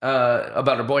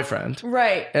 about her boyfriend,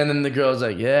 right? And then the girl's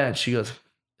like, "Yeah," and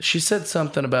she said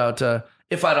something about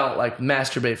if I don't like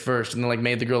masturbate first, and then like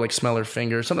made the girl like smell her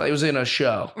finger. Something. It was in a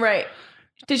show, right?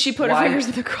 Did she put her fingers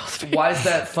in the girl's face? Why is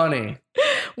that funny?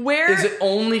 Where is it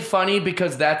only funny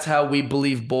because that's how we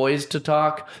believe boys to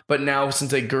talk? But now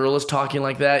since a girl is talking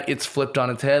like that, it's flipped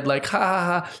on its head. Like, ha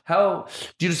ha ha. How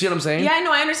do you see what I'm saying? Yeah, I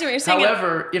know. I understand what you're saying.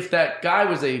 However, if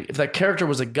that character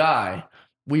was a guy,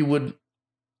 we would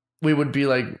be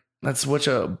like, that's such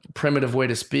a primitive way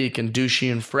to speak and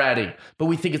douchey and fratty. But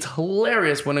we think it's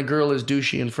hilarious when a girl is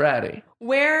douchey and fratty.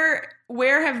 Where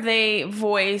have they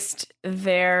voiced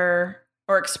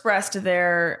or expressed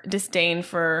their disdain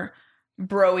for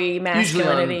bro-y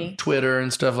masculinity? Usually on Twitter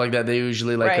and stuff like that, they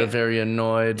usually are very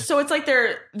annoyed. So it's like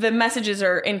the messages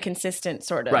are inconsistent,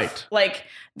 sort of. Right. Like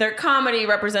their comedy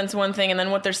represents one thing, and then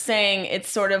what they're saying, it's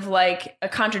sort of like a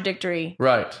contradictory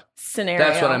scenario.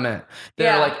 That's what I meant.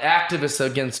 They're like activists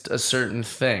against a certain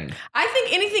thing. I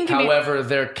think anything can However,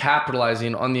 they're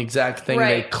capitalizing on the exact thing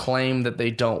they claim that they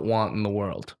don't want in the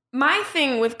world. My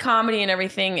thing with comedy and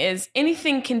everything is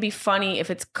anything can be funny if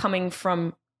it's coming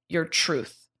from your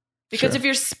truth. Because if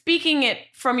you're speaking it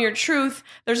from your truth,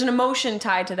 there's an emotion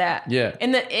tied to that. Yeah.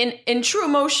 And in true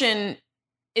emotion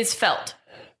is felt.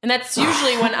 And that's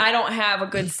usually when I don't have a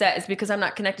good set is because I'm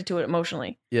not connected to it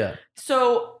emotionally. Yeah.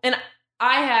 So, and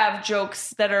I have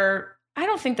jokes that I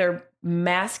don't think they're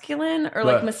masculine or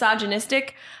like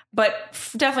misogynistic, but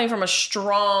definitely from a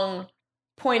strong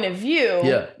point of view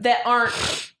that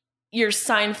aren't your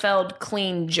Seinfeld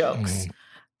clean jokes.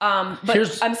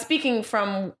 But I'm speaking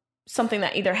from something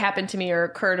that either happened to me or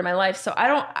occurred in my life. So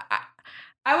I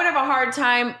would have a hard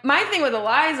time. My thing with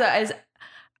Eliza is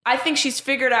I think she's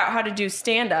figured out how to do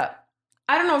stand-up.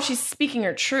 I don't know if she's speaking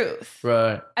her truth.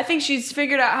 Right. I think she's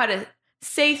figured out how to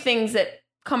say things that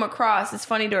come across as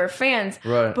funny to her fans.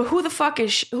 Right. But who the fuck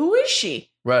is she? Who is she?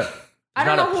 Right. I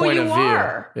don't know who you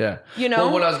are. Yeah. You know?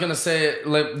 Well, what I was going to say,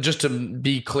 just to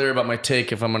be clear about my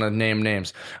take, if I'm going to name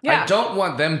names, I don't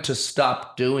want them to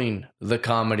stop doing the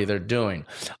comedy they're doing.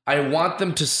 I want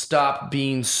them to stop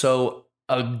being so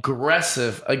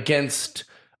aggressive against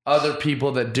other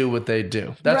people that do what they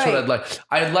do. That's what I'd like.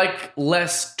 I'd like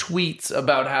less tweets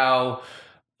about how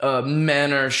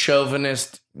men are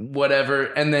chauvinist, whatever,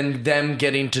 and then them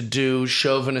getting to do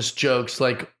chauvinist jokes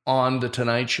like on The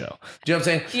Tonight Show. Do you know what I'm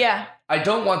saying? Yeah. I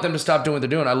don't want them to stop doing what they're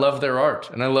doing. I love their art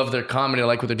and I love their comedy. I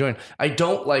like what they're doing. I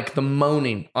don't like the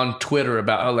moaning on Twitter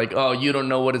about how like, oh, you don't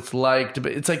know what it's like to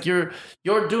be. It's like you're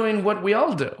doing what we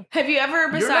all do. Have you ever,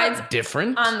 besides you're not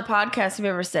different on the podcast, have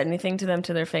you ever said anything to them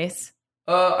to their face?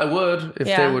 I would if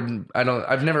they would.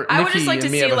 I've never. I would Nikki just like to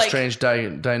and me see, have a like, strange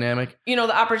dynamic. You know,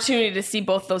 the opportunity to see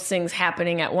both those things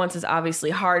happening at once is obviously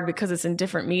hard because it's in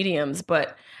different mediums.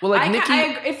 But well, like Nikki,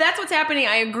 if that's what's happening,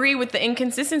 I agree with the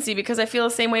inconsistency because I feel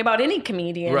the same way about any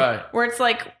comedian. Right. Where it's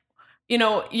like, you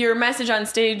know, your message on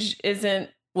stage isn't.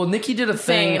 Well, Nikki did a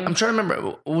thing. I'm trying to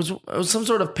remember. It was some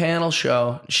sort of panel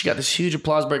show. She got this huge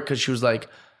applause break because she was like,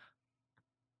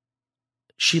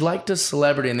 she liked a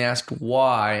celebrity and they asked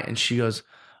why, and she goes,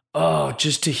 oh,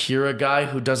 just to hear a guy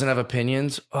who doesn't have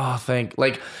opinions. Oh,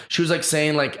 like she was like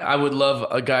saying like, I would love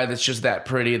a guy that's just that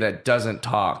pretty that doesn't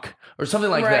talk or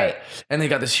something like that. And they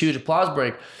got this huge applause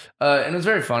break. And it was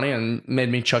very funny and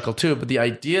made me chuckle too. But the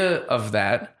idea of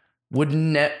that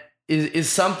is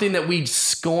something that we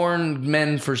scorn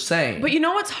men for saying. But you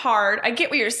know what's hard? I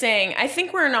get what you're saying. I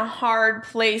think we're in a hard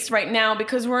place right now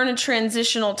because we're in a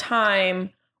transitional time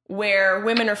where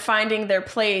women are finding their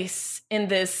place in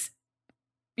this,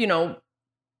 you know,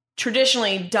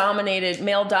 traditionally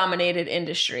male-dominated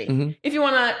industry. Mm-hmm. If you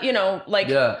want to, you know, like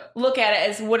look at it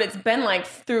as what it's been like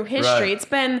through history, it's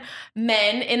been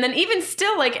men. And then even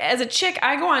still, like as a chick,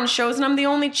 I go on shows and I'm the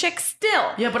only chick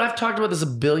still. Yeah, but I've talked about this a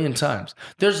billion times.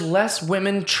 There's less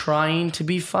women trying to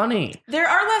be funny. There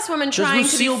are less women trying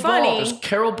to be funny. Ball, there's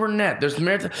Carol Burnett. There's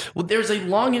there's a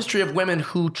long history of women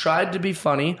who tried to be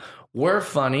funny, were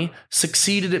funny,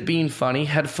 succeeded at being funny,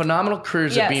 had phenomenal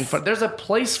careers at being funny. There's a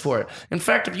place for it. In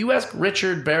fact, if you ask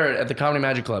Richard Barrett at the Comedy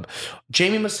Magic Club,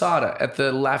 Jamie Masada at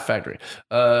the Laugh Factory,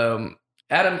 Adam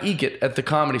Egget at the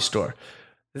Comedy Store,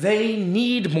 they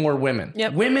need more women.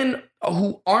 Yep. Women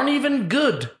who aren't even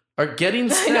good are getting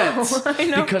sets I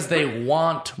know. because they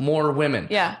want more women.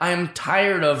 Yeah. I am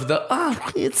tired of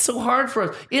it's so hard for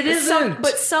us. It isn't.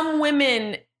 But some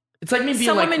women... It's like me being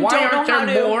some like, women why don't aren't know how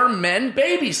there to- more men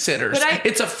babysitters? But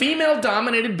It's a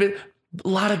female-dominated a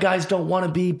lot of guys don't want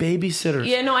to be babysitters.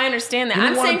 Yeah, no, I understand that. You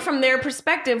don't I'm wanna- saying from their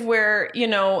perspective where,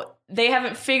 they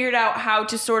haven't figured out how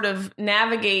to sort of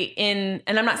navigate in,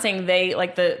 and I'm not saying they,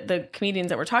 like the comedians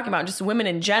that we're talking about, just women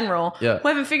in general, Yeah. who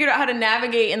haven't figured out how to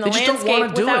navigate in the They just don't landscape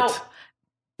wanna do without it.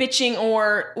 bitching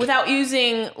or without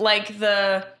using like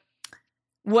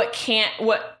what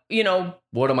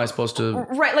What am I supposed to...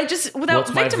 right, like just without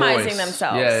What's my victimizing voice?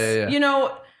 themselves. Yeah.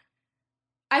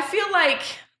 I feel like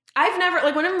I've never,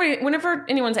 like whenever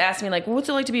anyone's asked me like, what's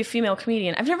it like to be a female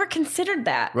comedian? I've never considered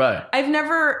that. Right. I've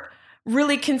never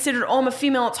really considered, I'm a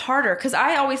female, it's harder. Cause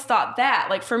I always thought that,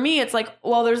 like for me, it's like,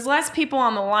 well, there's less people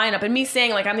on the lineup, and me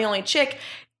saying like, I'm the only chick.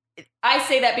 I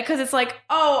say that because it's like,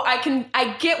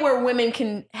 I get where women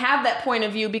can have that point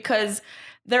of view because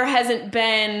there hasn't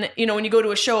been, when you go to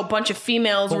a show, a bunch of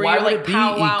females But where why you're would like it be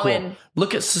powwowing. equal?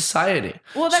 Look at society.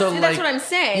 Well, that's what I'm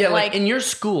saying. Yeah, like in your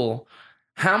school,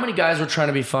 how many guys were trying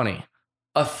to be funny?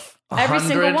 Every 100?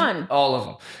 single one. All of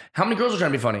them. How many girls were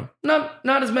trying to be funny? Not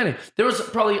as many. There was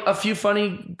probably a few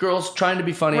funny girls trying to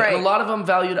be funny, Right. and a lot of them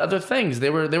valued other things. They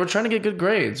were trying to get good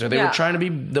grades, or they Yeah. were trying to be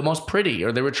the most pretty,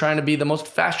 or they were trying to be the most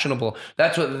fashionable.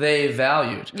 That's what they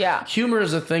valued. Yeah. Humor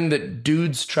is a thing that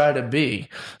dudes try to be.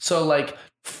 So like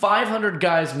 500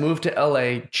 guys moved to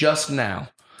LA just now,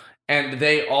 and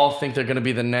they all think they're going to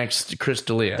be the next Chris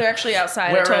D'Elia. They're actually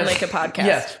outside a Total Naked podcast.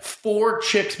 Yes, 4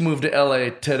 chicks moved to LA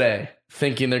today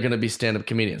thinking they're going to be stand-up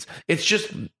comedians. It's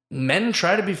just men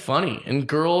try to be funny, and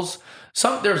girls.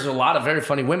 There's a lot of very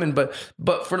funny women, but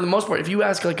for the most part, if you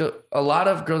ask like a lot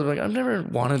of girls, are like, I've never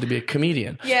wanted to be a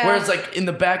comedian. Yeah. Whereas like in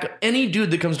the back, any dude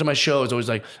that comes to my show is always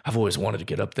like, I've always wanted to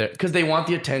get up there, because they want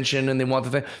the attention and they want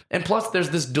the thing. And plus, there's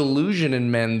this delusion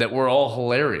in men that we're all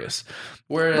hilarious.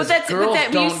 Whereas girls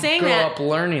don't grow up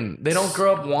learning. They don't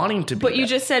grow up wanting to be. But you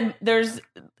just said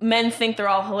men think they're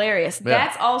all hilarious. Yeah.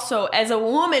 That's also, as a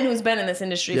woman who's been in this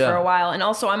industry for a while, and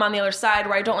also I'm on the other side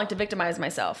where I don't like to victimize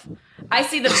myself. I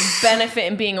see the benefit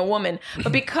in being a woman,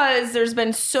 but because there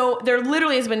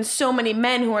literally has been so many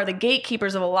men who are the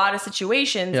gatekeepers of a lot of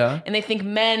situations, and they think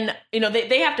men,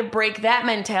 they have to break that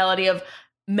mentality of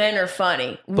men are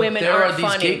funny, women there aren't are these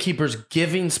funny. gatekeepers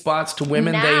giving spots to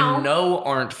women Now- they know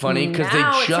aren't funny because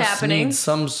now they it's just happening. need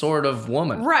some sort of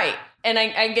woman. Right. And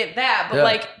I get that, but Yeah.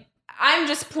 like I'm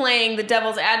just playing the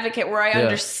devil's advocate where I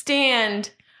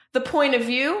understand the point of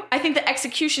view. I think the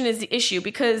execution is the issue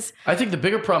because I think the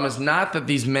bigger problem is not that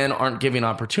these men aren't giving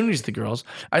opportunities to girls.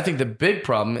 I think the big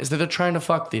problem is that they're trying to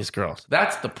fuck these girls.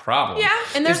 That's the problem. Yeah,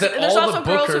 and Is there's that all also the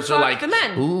girls who bookers are fuck like, the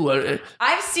men. Ooh,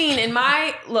 I've seen in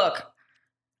my look,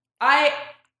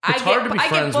 it's hard to be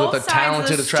friends with a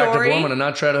talented, attractive woman and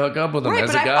not try to hook up with them right,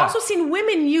 as but a I've guy. also seen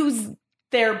women use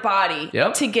their body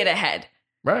to get ahead.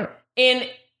 Right.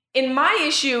 And my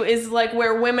issue is like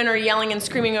where women are yelling and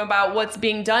screaming about what's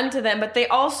being done to them, but they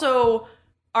also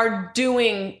are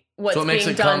doing what's So it makes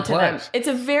being it done complex. to them.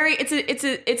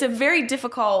 It's a very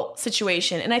difficult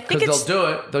situation, and I think Because they'll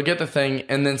do it, they'll get the thing,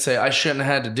 and then say, I shouldn't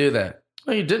have had to do that.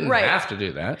 Well, you didn't have to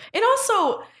do that. And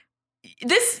also,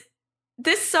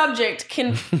 this subject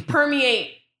can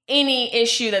permeate any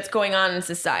issue that's going on in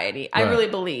society. I really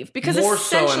believe because More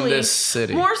so essentially in this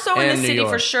city. more so in and this New city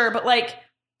York. for sure. But like,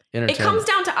 it Entertainment. comes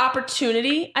down to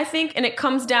opportunity, I think, and it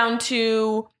comes down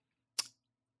to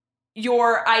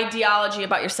your ideology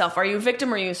about yourself. Are you a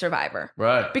victim or are you a survivor?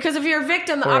 Right. Because if you're a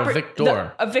victim, Or a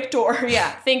victor. a victor,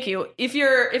 yeah, thank you. If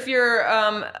you're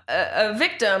a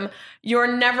victim, you're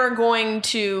never going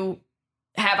to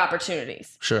have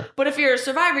opportunities. Sure. But if you're a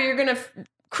survivor, you're going to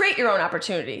create your own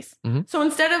opportunities. Mm-hmm. So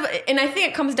instead of, and I think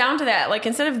it comes down to that, like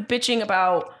instead of bitching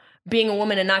about being a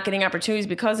woman and not getting opportunities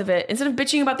because of it, instead of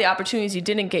bitching about the opportunities you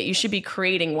didn't get, you should be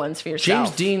creating ones for yourself.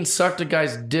 James Dean sucked a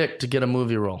guy's dick to get a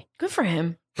movie role. Good for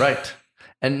him. Right.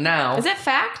 And now... Is that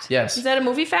fact? Yes. Is that a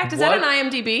movie fact? Is What? that an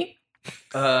IMDb?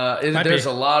 There's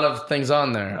a lot of things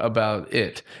on there about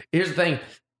it. Here's the thing.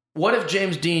 What if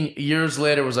James Dean years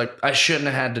later was like, I shouldn't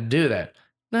have had to do that?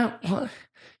 No. What?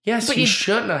 Yes, But he you-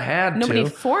 shouldn't have had Nobody to.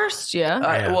 forced you.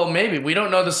 Well, maybe. We don't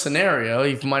know the scenario.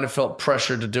 He might have felt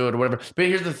pressure to do it or whatever. But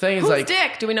here's the thing. Is Who's like,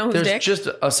 Dick? Do we know who's there's Dick? just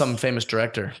some famous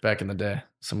director back in the day.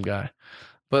 Some guy.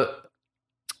 But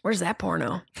Where's that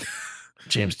porno?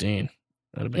 James Dean.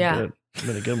 That would have been Yeah. good. That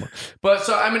would have been a good one. But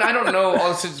so, I mean, I don't know. All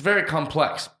this, it's very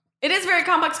complex. It is very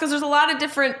complex because there's a lot of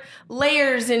different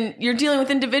layers, and you're dealing with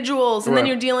individuals, and then Right.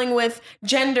 you're dealing with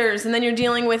genders, and then you're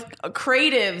dealing with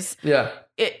creatives. Yeah.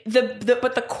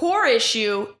 But the core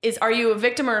issue is: are you a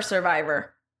victim or a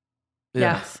survivor?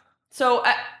 Yeah. Yes. So,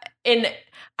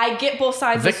 I get both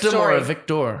sides of the Victim story. or a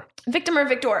victor? Victim or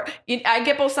victor. I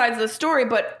get both sides of the story,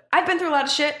 but I've been through a lot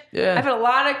of shit. Yeah. I've had a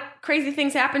lot of crazy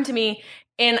things happen to me,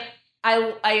 and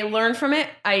I learn from it.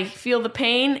 I feel the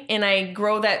pain, and I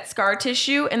grow that scar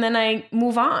tissue, and then I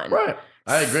move on. Right.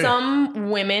 I agree. Some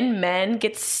women, men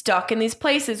get stuck in these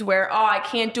places where, I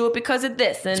can't do it because of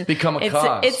this. And It's become a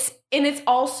cause. It's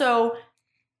also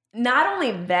not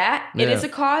only that, it Yeah. is a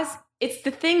cause. It's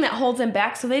the thing that holds them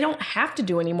back so they don't have to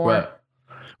do anymore. Right.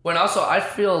 When also, I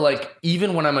feel like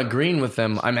even when I'm agreeing with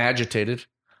them, I'm agitated.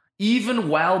 Even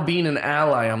while being an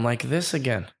ally, I'm like, this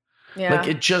again. Yeah. Like,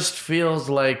 it just feels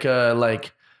like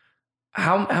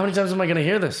how many times am I going to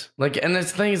hear this? Like, and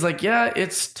this thing is like, yeah,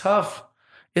 it's tough.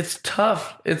 It's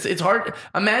tough. It's hard.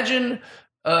 Imagine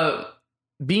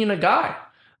being a guy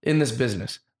in this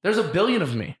business. There's a billion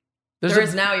of me. There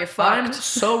is now, you're fucked. I'm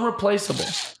so replaceable.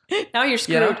 Now you're You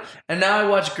screwed. know? And now I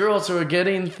watch girls who are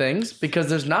getting things because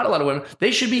there's not a lot of women. They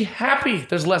should be happy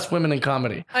there's less women in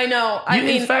comedy. I know.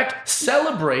 In fact,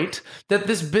 celebrate that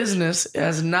this business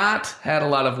has not had a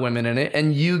lot of women in it,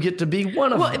 and you get to be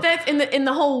one of well, them. that's in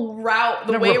the whole route.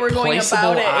 The How way we're going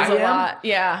replaceable about it is I a am? lot.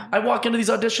 Yeah. I walk into these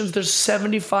auditions. There's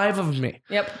 75 of me.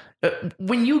 Yep.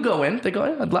 When you go in, they go,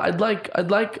 yeah, I'd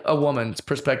like a woman's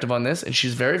perspective on this, and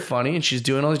she's very funny, and she's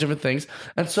doing all these different things.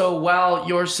 And so while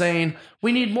you're saying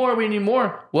we need more,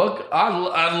 well,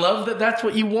 I love that. That's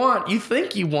what you want. You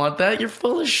think you want that? You're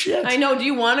full of shit. I know. Do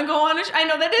you want to go on a I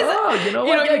know that is. Oh, you know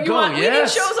what? Yeah, go, we need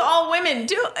yes. shows all women.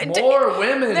 More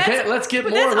women. That's- Let's get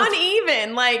but more. That's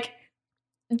uneven. Like,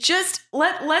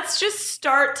 let's just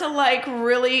start to like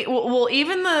really we'll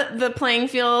even the playing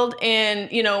field, and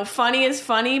funny is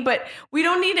funny, but we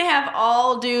don't need to have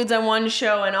all dudes on one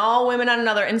show and all women on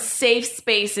another, and safe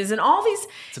spaces and all these.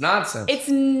 It's nonsense. It's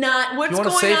not what's You want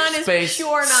a going safe on space, is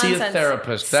pure see a nonsense.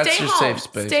 therapist. That's Stay your home. safe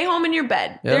space. Stay home in your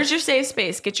bed. Yep. There's your safe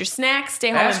space. Get your snacks. Stay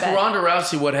home Ask in bed. Ronda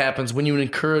Rousey what happens when you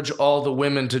encourage all the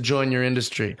women to join your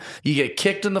industry. You get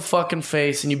kicked in the fucking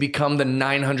face and you become the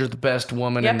 900th best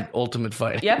woman in Ultimate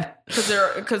Fighting. Yep,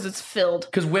 because it's filled.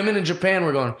 Because women in Japan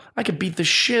were going, I could beat the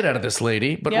shit out of this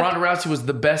lady. But Yep. Ronda Rousey was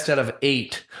the best out of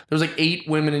 8. There was like 8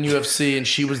 women in UFC and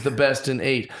she was the best in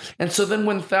 8. And so then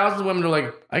when thousands of women are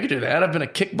like, I could do that. I've been a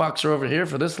kickboxer over here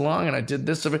for this long and I did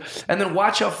this over. And then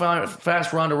watch how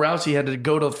fast Ronda Rousey had to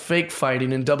go to fake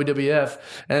fighting in WWF.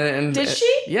 And Did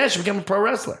she? Yeah, she became a pro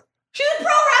wrestler. She's a pro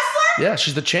wrestler. Yeah,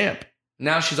 she's the champ.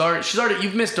 Now she's already.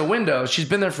 You've missed a window. She's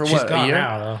been there for She's what, a gone year?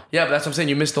 now, though. Yeah, but that's what I'm saying.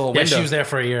 You missed the whole Yeah, window. she was there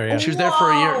for a year. Yeah. She was there for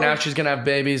a year. Whoa. Now she's gonna have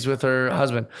babies with her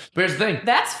husband. But here's the thing.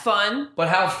 That's fun. But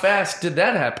how fast did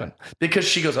that happen? Because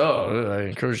she goes, I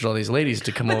encouraged all these ladies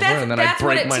to come But over, that's, and then I that's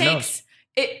break what it my takes.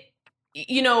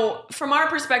 nose. From our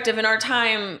perspective, in our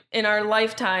time, in our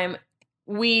lifetime,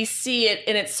 we see it,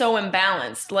 and it's so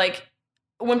imbalanced. Like,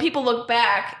 when people look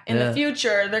back in the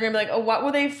future, they're gonna be like, "Oh, what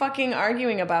were they fucking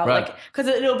arguing about?" Right. Like, because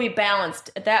it'll be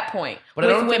balanced at that point. But I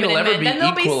with don't think women it'll and ever men. be Then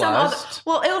there'll be some other. equalized.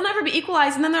 Well, it'll never be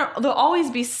equalized, and then there'll always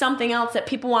be something else that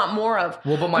people want more of.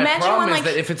 Well, but my Imagine problem when, is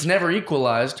that if it's never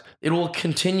equalized, it will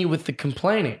continue with the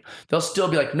complaining. They'll still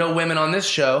be like, no women on this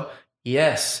show.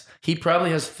 Yes. He probably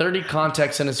has 30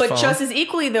 contacts in his phone. But just as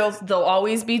equally, there'll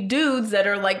always be dudes that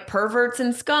are like perverts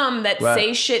and scum that Right.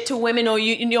 say shit to women. Or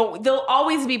there'll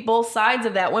always be both sides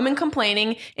of that. Women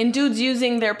complaining and dudes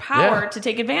using their power Yeah. to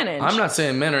take advantage. I'm not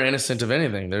saying men are innocent of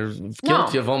anything. They're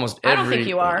guilty of almost every. I don't think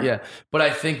you are. Yeah, but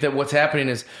I think that what's happening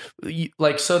is,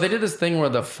 so they did this thing where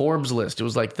the Forbes list. It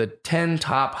was like the 10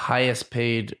 top highest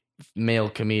paid male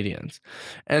comedians,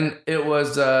 and it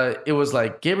was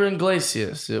like Gabriel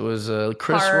Iglesias, it was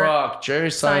Chris Hart, Rock, Jerry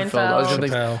Seinfeld, all these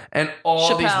different Chappelle. things. And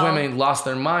all these Chappelle. women lost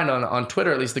their mind on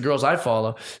Twitter, at least the girls I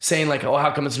follow, saying like, oh, how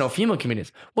come it's no female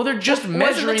comedians? Well, they're just Wasn't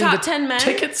measuring the top 10 men?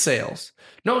 ticket sales.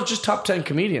 No, it's just top 10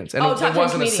 comedians, and Oh, it top 10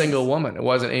 wasn't comedians. a single woman. It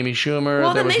wasn't Amy Schumer.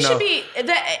 well, there then was they no, should be.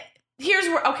 Here's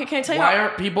where. Okay, can I tell you? Why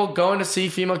aren't people going to see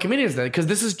female comedians then? Because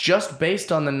this is just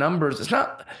based on the numbers. It's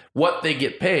not what they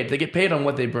get paid. They get paid on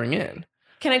what they bring in.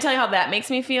 Can I tell you how that makes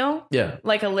me feel? Yeah.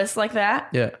 Like a list like that,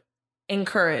 Yeah.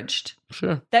 encouraged.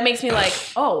 Sure. That makes me like,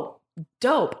 oh,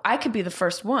 dope. I could be the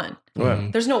first one.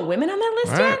 Right. There's no women on that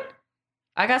list Right. yet.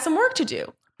 I got some work to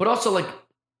do. But also, like,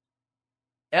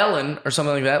 Ellen or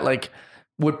something like that, like,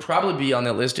 would probably be on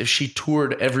that list if she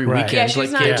toured every Right. weekend. Yeah, she's like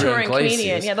not a Gabriel touring Iglesias.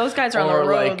 comedian. Yeah, those guys are on the Or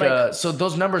road. so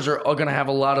those numbers are all going to have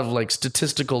a lot of like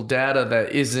statistical data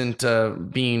that isn't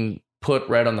being put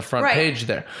right on the front Right. page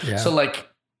there. Yeah. So like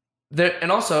there,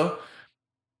 and also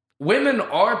women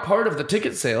are part of the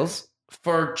ticket sales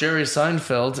for Jerry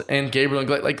Seinfeld and Gabriel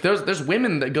Iglesias. Like there's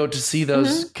women that go to see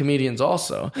those comedians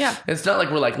also. Yeah. It's not like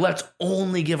we're like, let's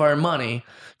only give our money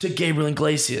to Gabriel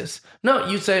Iglesias. No,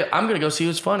 you say, I'm going to go see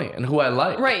who's funny and who I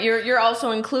like. Right, you're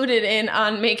also included in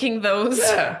on making those,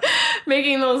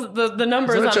 making those the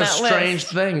numbers on that list. It's such a strange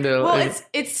thing. Well,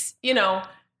 it's you know,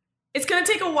 it's going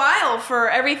to take a while for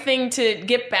everything to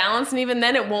get balanced, and even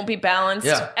then, it won't be balanced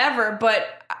ever. But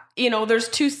you know, there's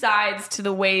two sides to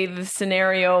the way the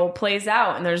scenario plays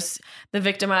out, and there's the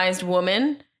victimized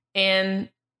woman and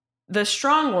the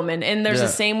strong woman, and there's the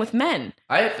same with men.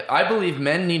 I believe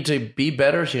men need to be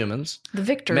better humans. The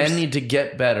victors. Men need to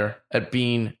get better at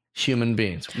being human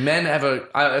beings. Men have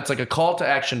it's like a call to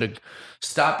action to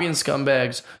stop being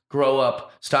scumbags, grow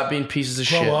up, stop being pieces of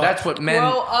shit. That's what men.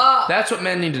 Grow up. That's what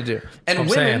men need to do. And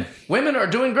what women are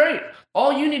doing great.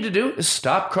 All you need to do is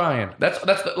stop crying. Stop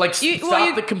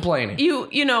the complaining.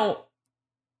 You know,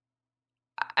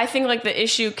 I think like the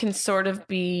issue can sort of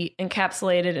be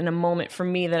encapsulated in a moment for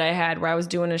me that I had where I was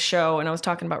doing a show and I was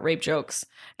talking about rape jokes,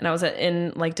 and I was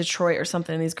in like Detroit or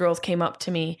something, and these girls came up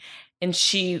to me and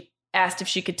she asked if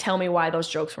she could tell me why those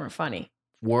jokes weren't funny.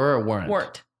 Were or weren't?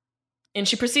 Weren't. And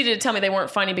she proceeded to tell me they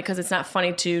weren't funny because it's not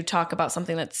funny to talk about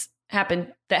something that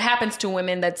happens to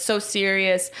women that's so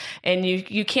serious, and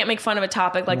you can't make fun of a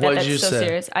topic like that that's so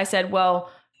serious. I said, well,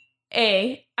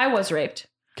 A, I was raped.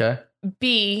 Okay.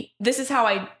 B, this is how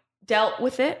I dealt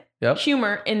with it. Yep.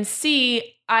 Humor. And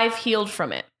C, I've healed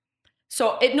from it.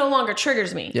 So it no longer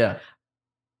triggers me. Yeah.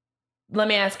 Let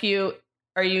me ask you,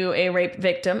 are you a rape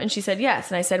victim? And she said,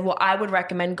 yes. And I said, well, I would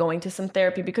recommend going to some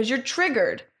therapy because you're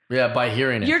triggered. Yeah, by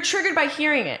hearing it. You're triggered by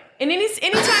hearing it. And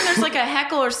anytime there's like a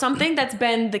heckle or something, that's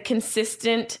been the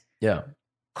consistent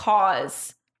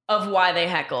cause of why they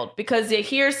heckled. Because they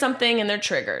hear something and they're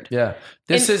triggered. Yeah.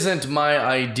 This isn't my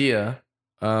idea,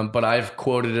 but I've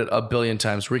quoted it a billion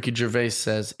times. Ricky Gervais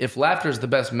says, if laughter is the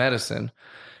best medicine,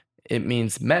 it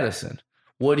means medicine.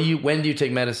 When do you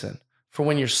take medicine? For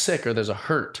when you're sick or there's a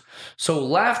hurt. So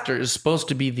laughter is supposed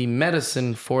to be the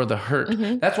medicine for the hurt.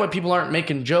 Mm-hmm. That's why people aren't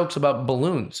making jokes about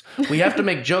balloons. We have to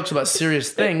make jokes about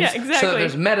serious things so that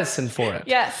there's medicine for it.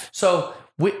 Yes. So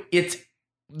it's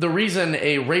the reason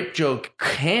a rape joke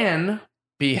can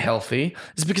be healthy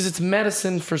is because it's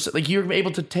medicine for, like, you're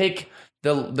able to take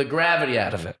the gravity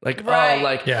out of it. Like,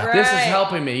 this is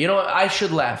helping me. You know what? I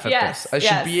should laugh at this. I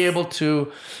should be able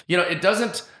to,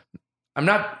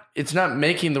 it's not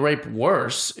making the rape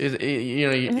worse.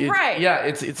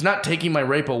 It's not taking my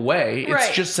rape away.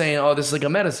 It's just saying, oh, this is like a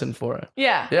medicine for it.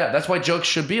 Yeah. Yeah. That's why jokes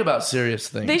should be about serious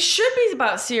things. They should be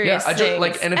about serious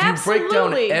things. And if you break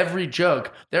down every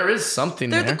joke, there is something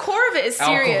there. The core of it is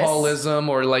serious. Alcoholism,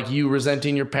 or like you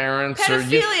resenting your parents.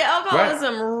 Pedophilia,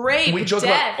 alcoholism, rape, we joke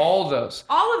death. about all those.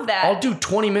 All of that. I'll do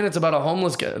 20 minutes about a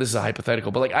homeless guy. This is a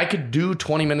hypothetical, but like I could do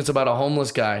 20 minutes about a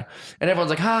homeless guy, and everyone's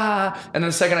like, ha. And then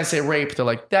the second I say rape, they're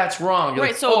like, that's wrong. You're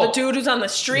the dude who's on the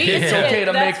street, it's okay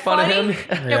to make fun of him.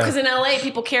 Because in LA,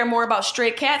 people care more about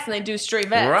stray cats than they do stray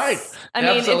vets. Right. I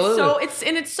mean, it's so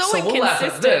inconsistent. We'll laugh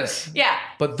at this. Yeah.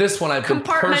 But this one I've been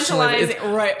personally,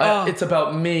 it's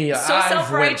about me. So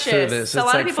I've went through this. So a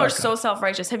lot of people are so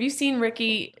self-righteous. Have you seen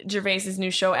Ricky Gervais's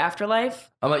new show, Afterlife?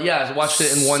 I watched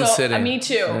it in one sitting. Me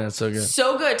too. Yeah, it's so good.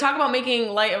 So good. Talk about making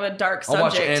light of a dark subject. I'll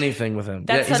watch anything with him.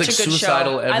 That's such he's like a good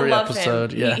suicidal show. every I love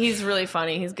episode. Him. Yeah. He's really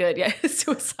funny. He's good. Yeah, he's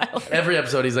suicidal. Every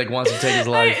episode he's like wants to take his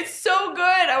life. It's so good.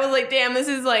 I was like, damn, this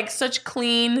is like such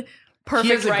clean,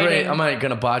 perfect writing. I'm not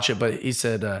gonna botch it, but he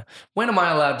said, when am I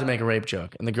allowed to make a rape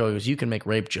joke? And the girl goes, you can make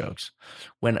rape jokes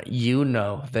when you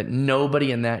know that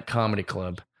nobody in that comedy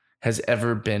club has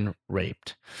ever been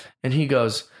raped. And he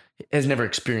goes, has never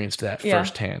experienced that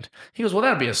firsthand. He goes, well,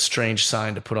 that'd be a strange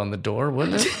sign to put on the door,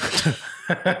 wouldn't it?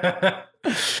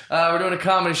 We're doing a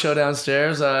comedy show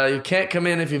downstairs. You can't come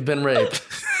in if you've been raped.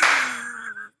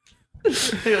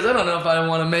 He goes, I don't know if I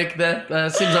want to make that.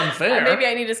 Seems unfair. Maybe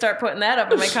I need to start putting that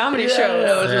up in my comedy shows.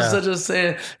 Yeah, it was just such a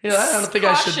saying. I don't think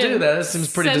I should do that. It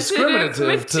seems pretty discriminative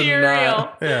material. to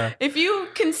not. Yeah. If you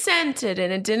consented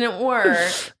and it didn't work.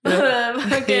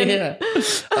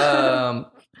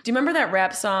 Do you remember that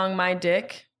rap song, My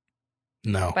Dick?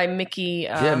 No. By Mickey.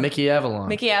 Mickey Avalon.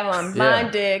 Mickey Avalon. My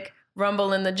dick,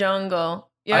 rumble in the jungle.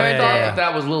 I thought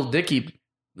that was Lil Dicky,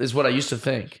 is what I used to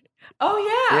think. Oh,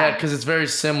 yeah. Yeah, because it's very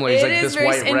similar. He's like this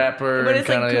white rapper. But it's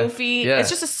kinda, like goofy. Yeah.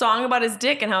 It's just a song about his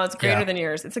dick and how it's greater than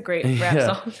yours. It's a great rap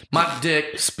song. My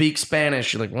dick speaks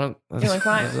Spanish. You're like, what? You're like,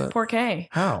 why? Por qué?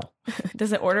 How?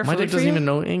 Does it order food My dick for doesn't you? even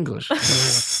know English.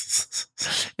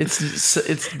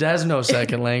 It has no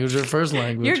second language or first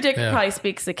language. Your dick probably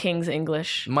speaks the king's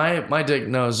English. My dick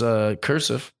knows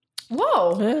cursive.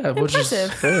 Whoa. Yeah, which is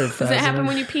impressive. very Does it happen fascinating.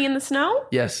 when you pee in the snow?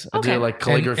 Yes, I Okay. do like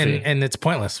calligraphy. And it's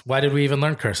pointless. Why did we even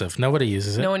learn cursive? Nobody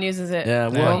uses it. No one uses it. Yeah,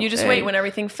 well, you just hey, wait when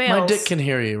everything fails. My dick can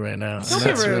hear you right now. Don't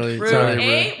be rude. Rude.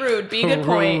 Hey, rude. Be a good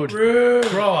point.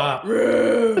 Grow up.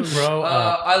 Grow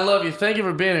up. I love you. Thank you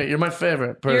for being here. You're my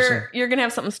favorite person. You're gonna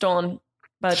have something stolen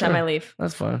by the time I leave.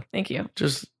 That's fine. Thank you.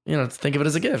 Just, think of it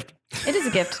as a gift. It is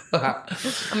a gift. I'm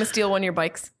gonna steal one of your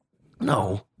bikes.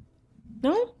 No.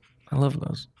 No? I love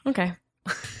those. Okay.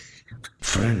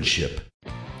 Friendship.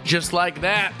 Just like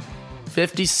that.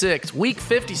 56. Week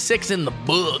 56 in the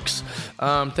books.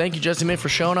 Thank you, Jessie May, for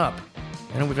showing up.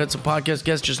 I know we've had some podcast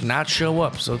guests just not show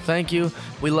up. So thank you.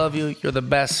 We love you. You're the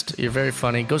best. You're very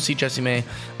funny. Go see Jessie May.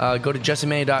 Go to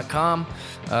jessiemay.com.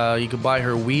 You can buy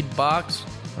her weed box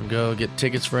or go get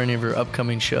tickets for any of her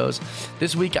upcoming shows.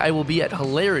 This week I will be at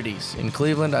Hilarities in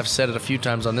Cleveland. I've said it a few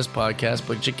times on this podcast,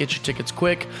 but get your tickets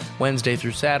quick. Wednesday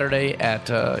through Saturday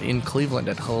in Cleveland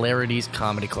at Hilarities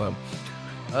Comedy Club.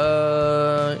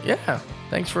 Yeah.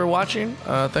 Thanks for watching.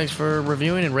 Thanks for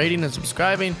reviewing and rating and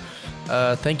subscribing.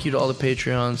 Thank you to all the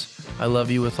Patreons. I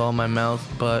love you with all my mouth,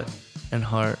 butt, and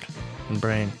heart and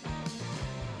brain.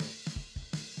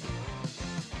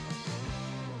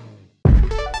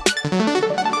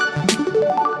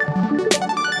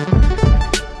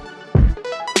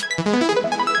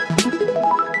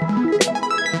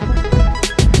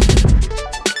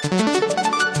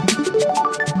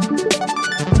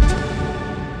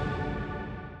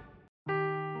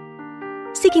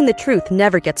 Seeking the truth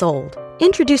never gets old.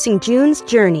 Introducing June's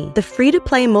Journey, the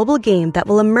free-to-play mobile game that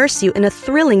will immerse you in a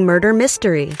thrilling murder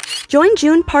mystery. Join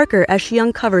June Parker as she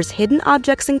uncovers hidden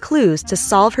objects and clues to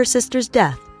solve her sister's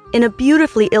death in a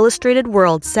beautifully illustrated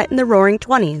world set in the Roaring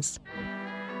 '20s.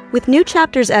 With new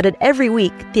chapters added every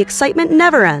week, the excitement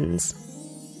never ends.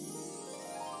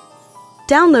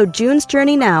 Download June's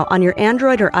Journey now on your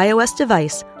Android or iOS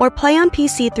device or play on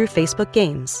PC through Facebook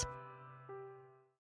Games.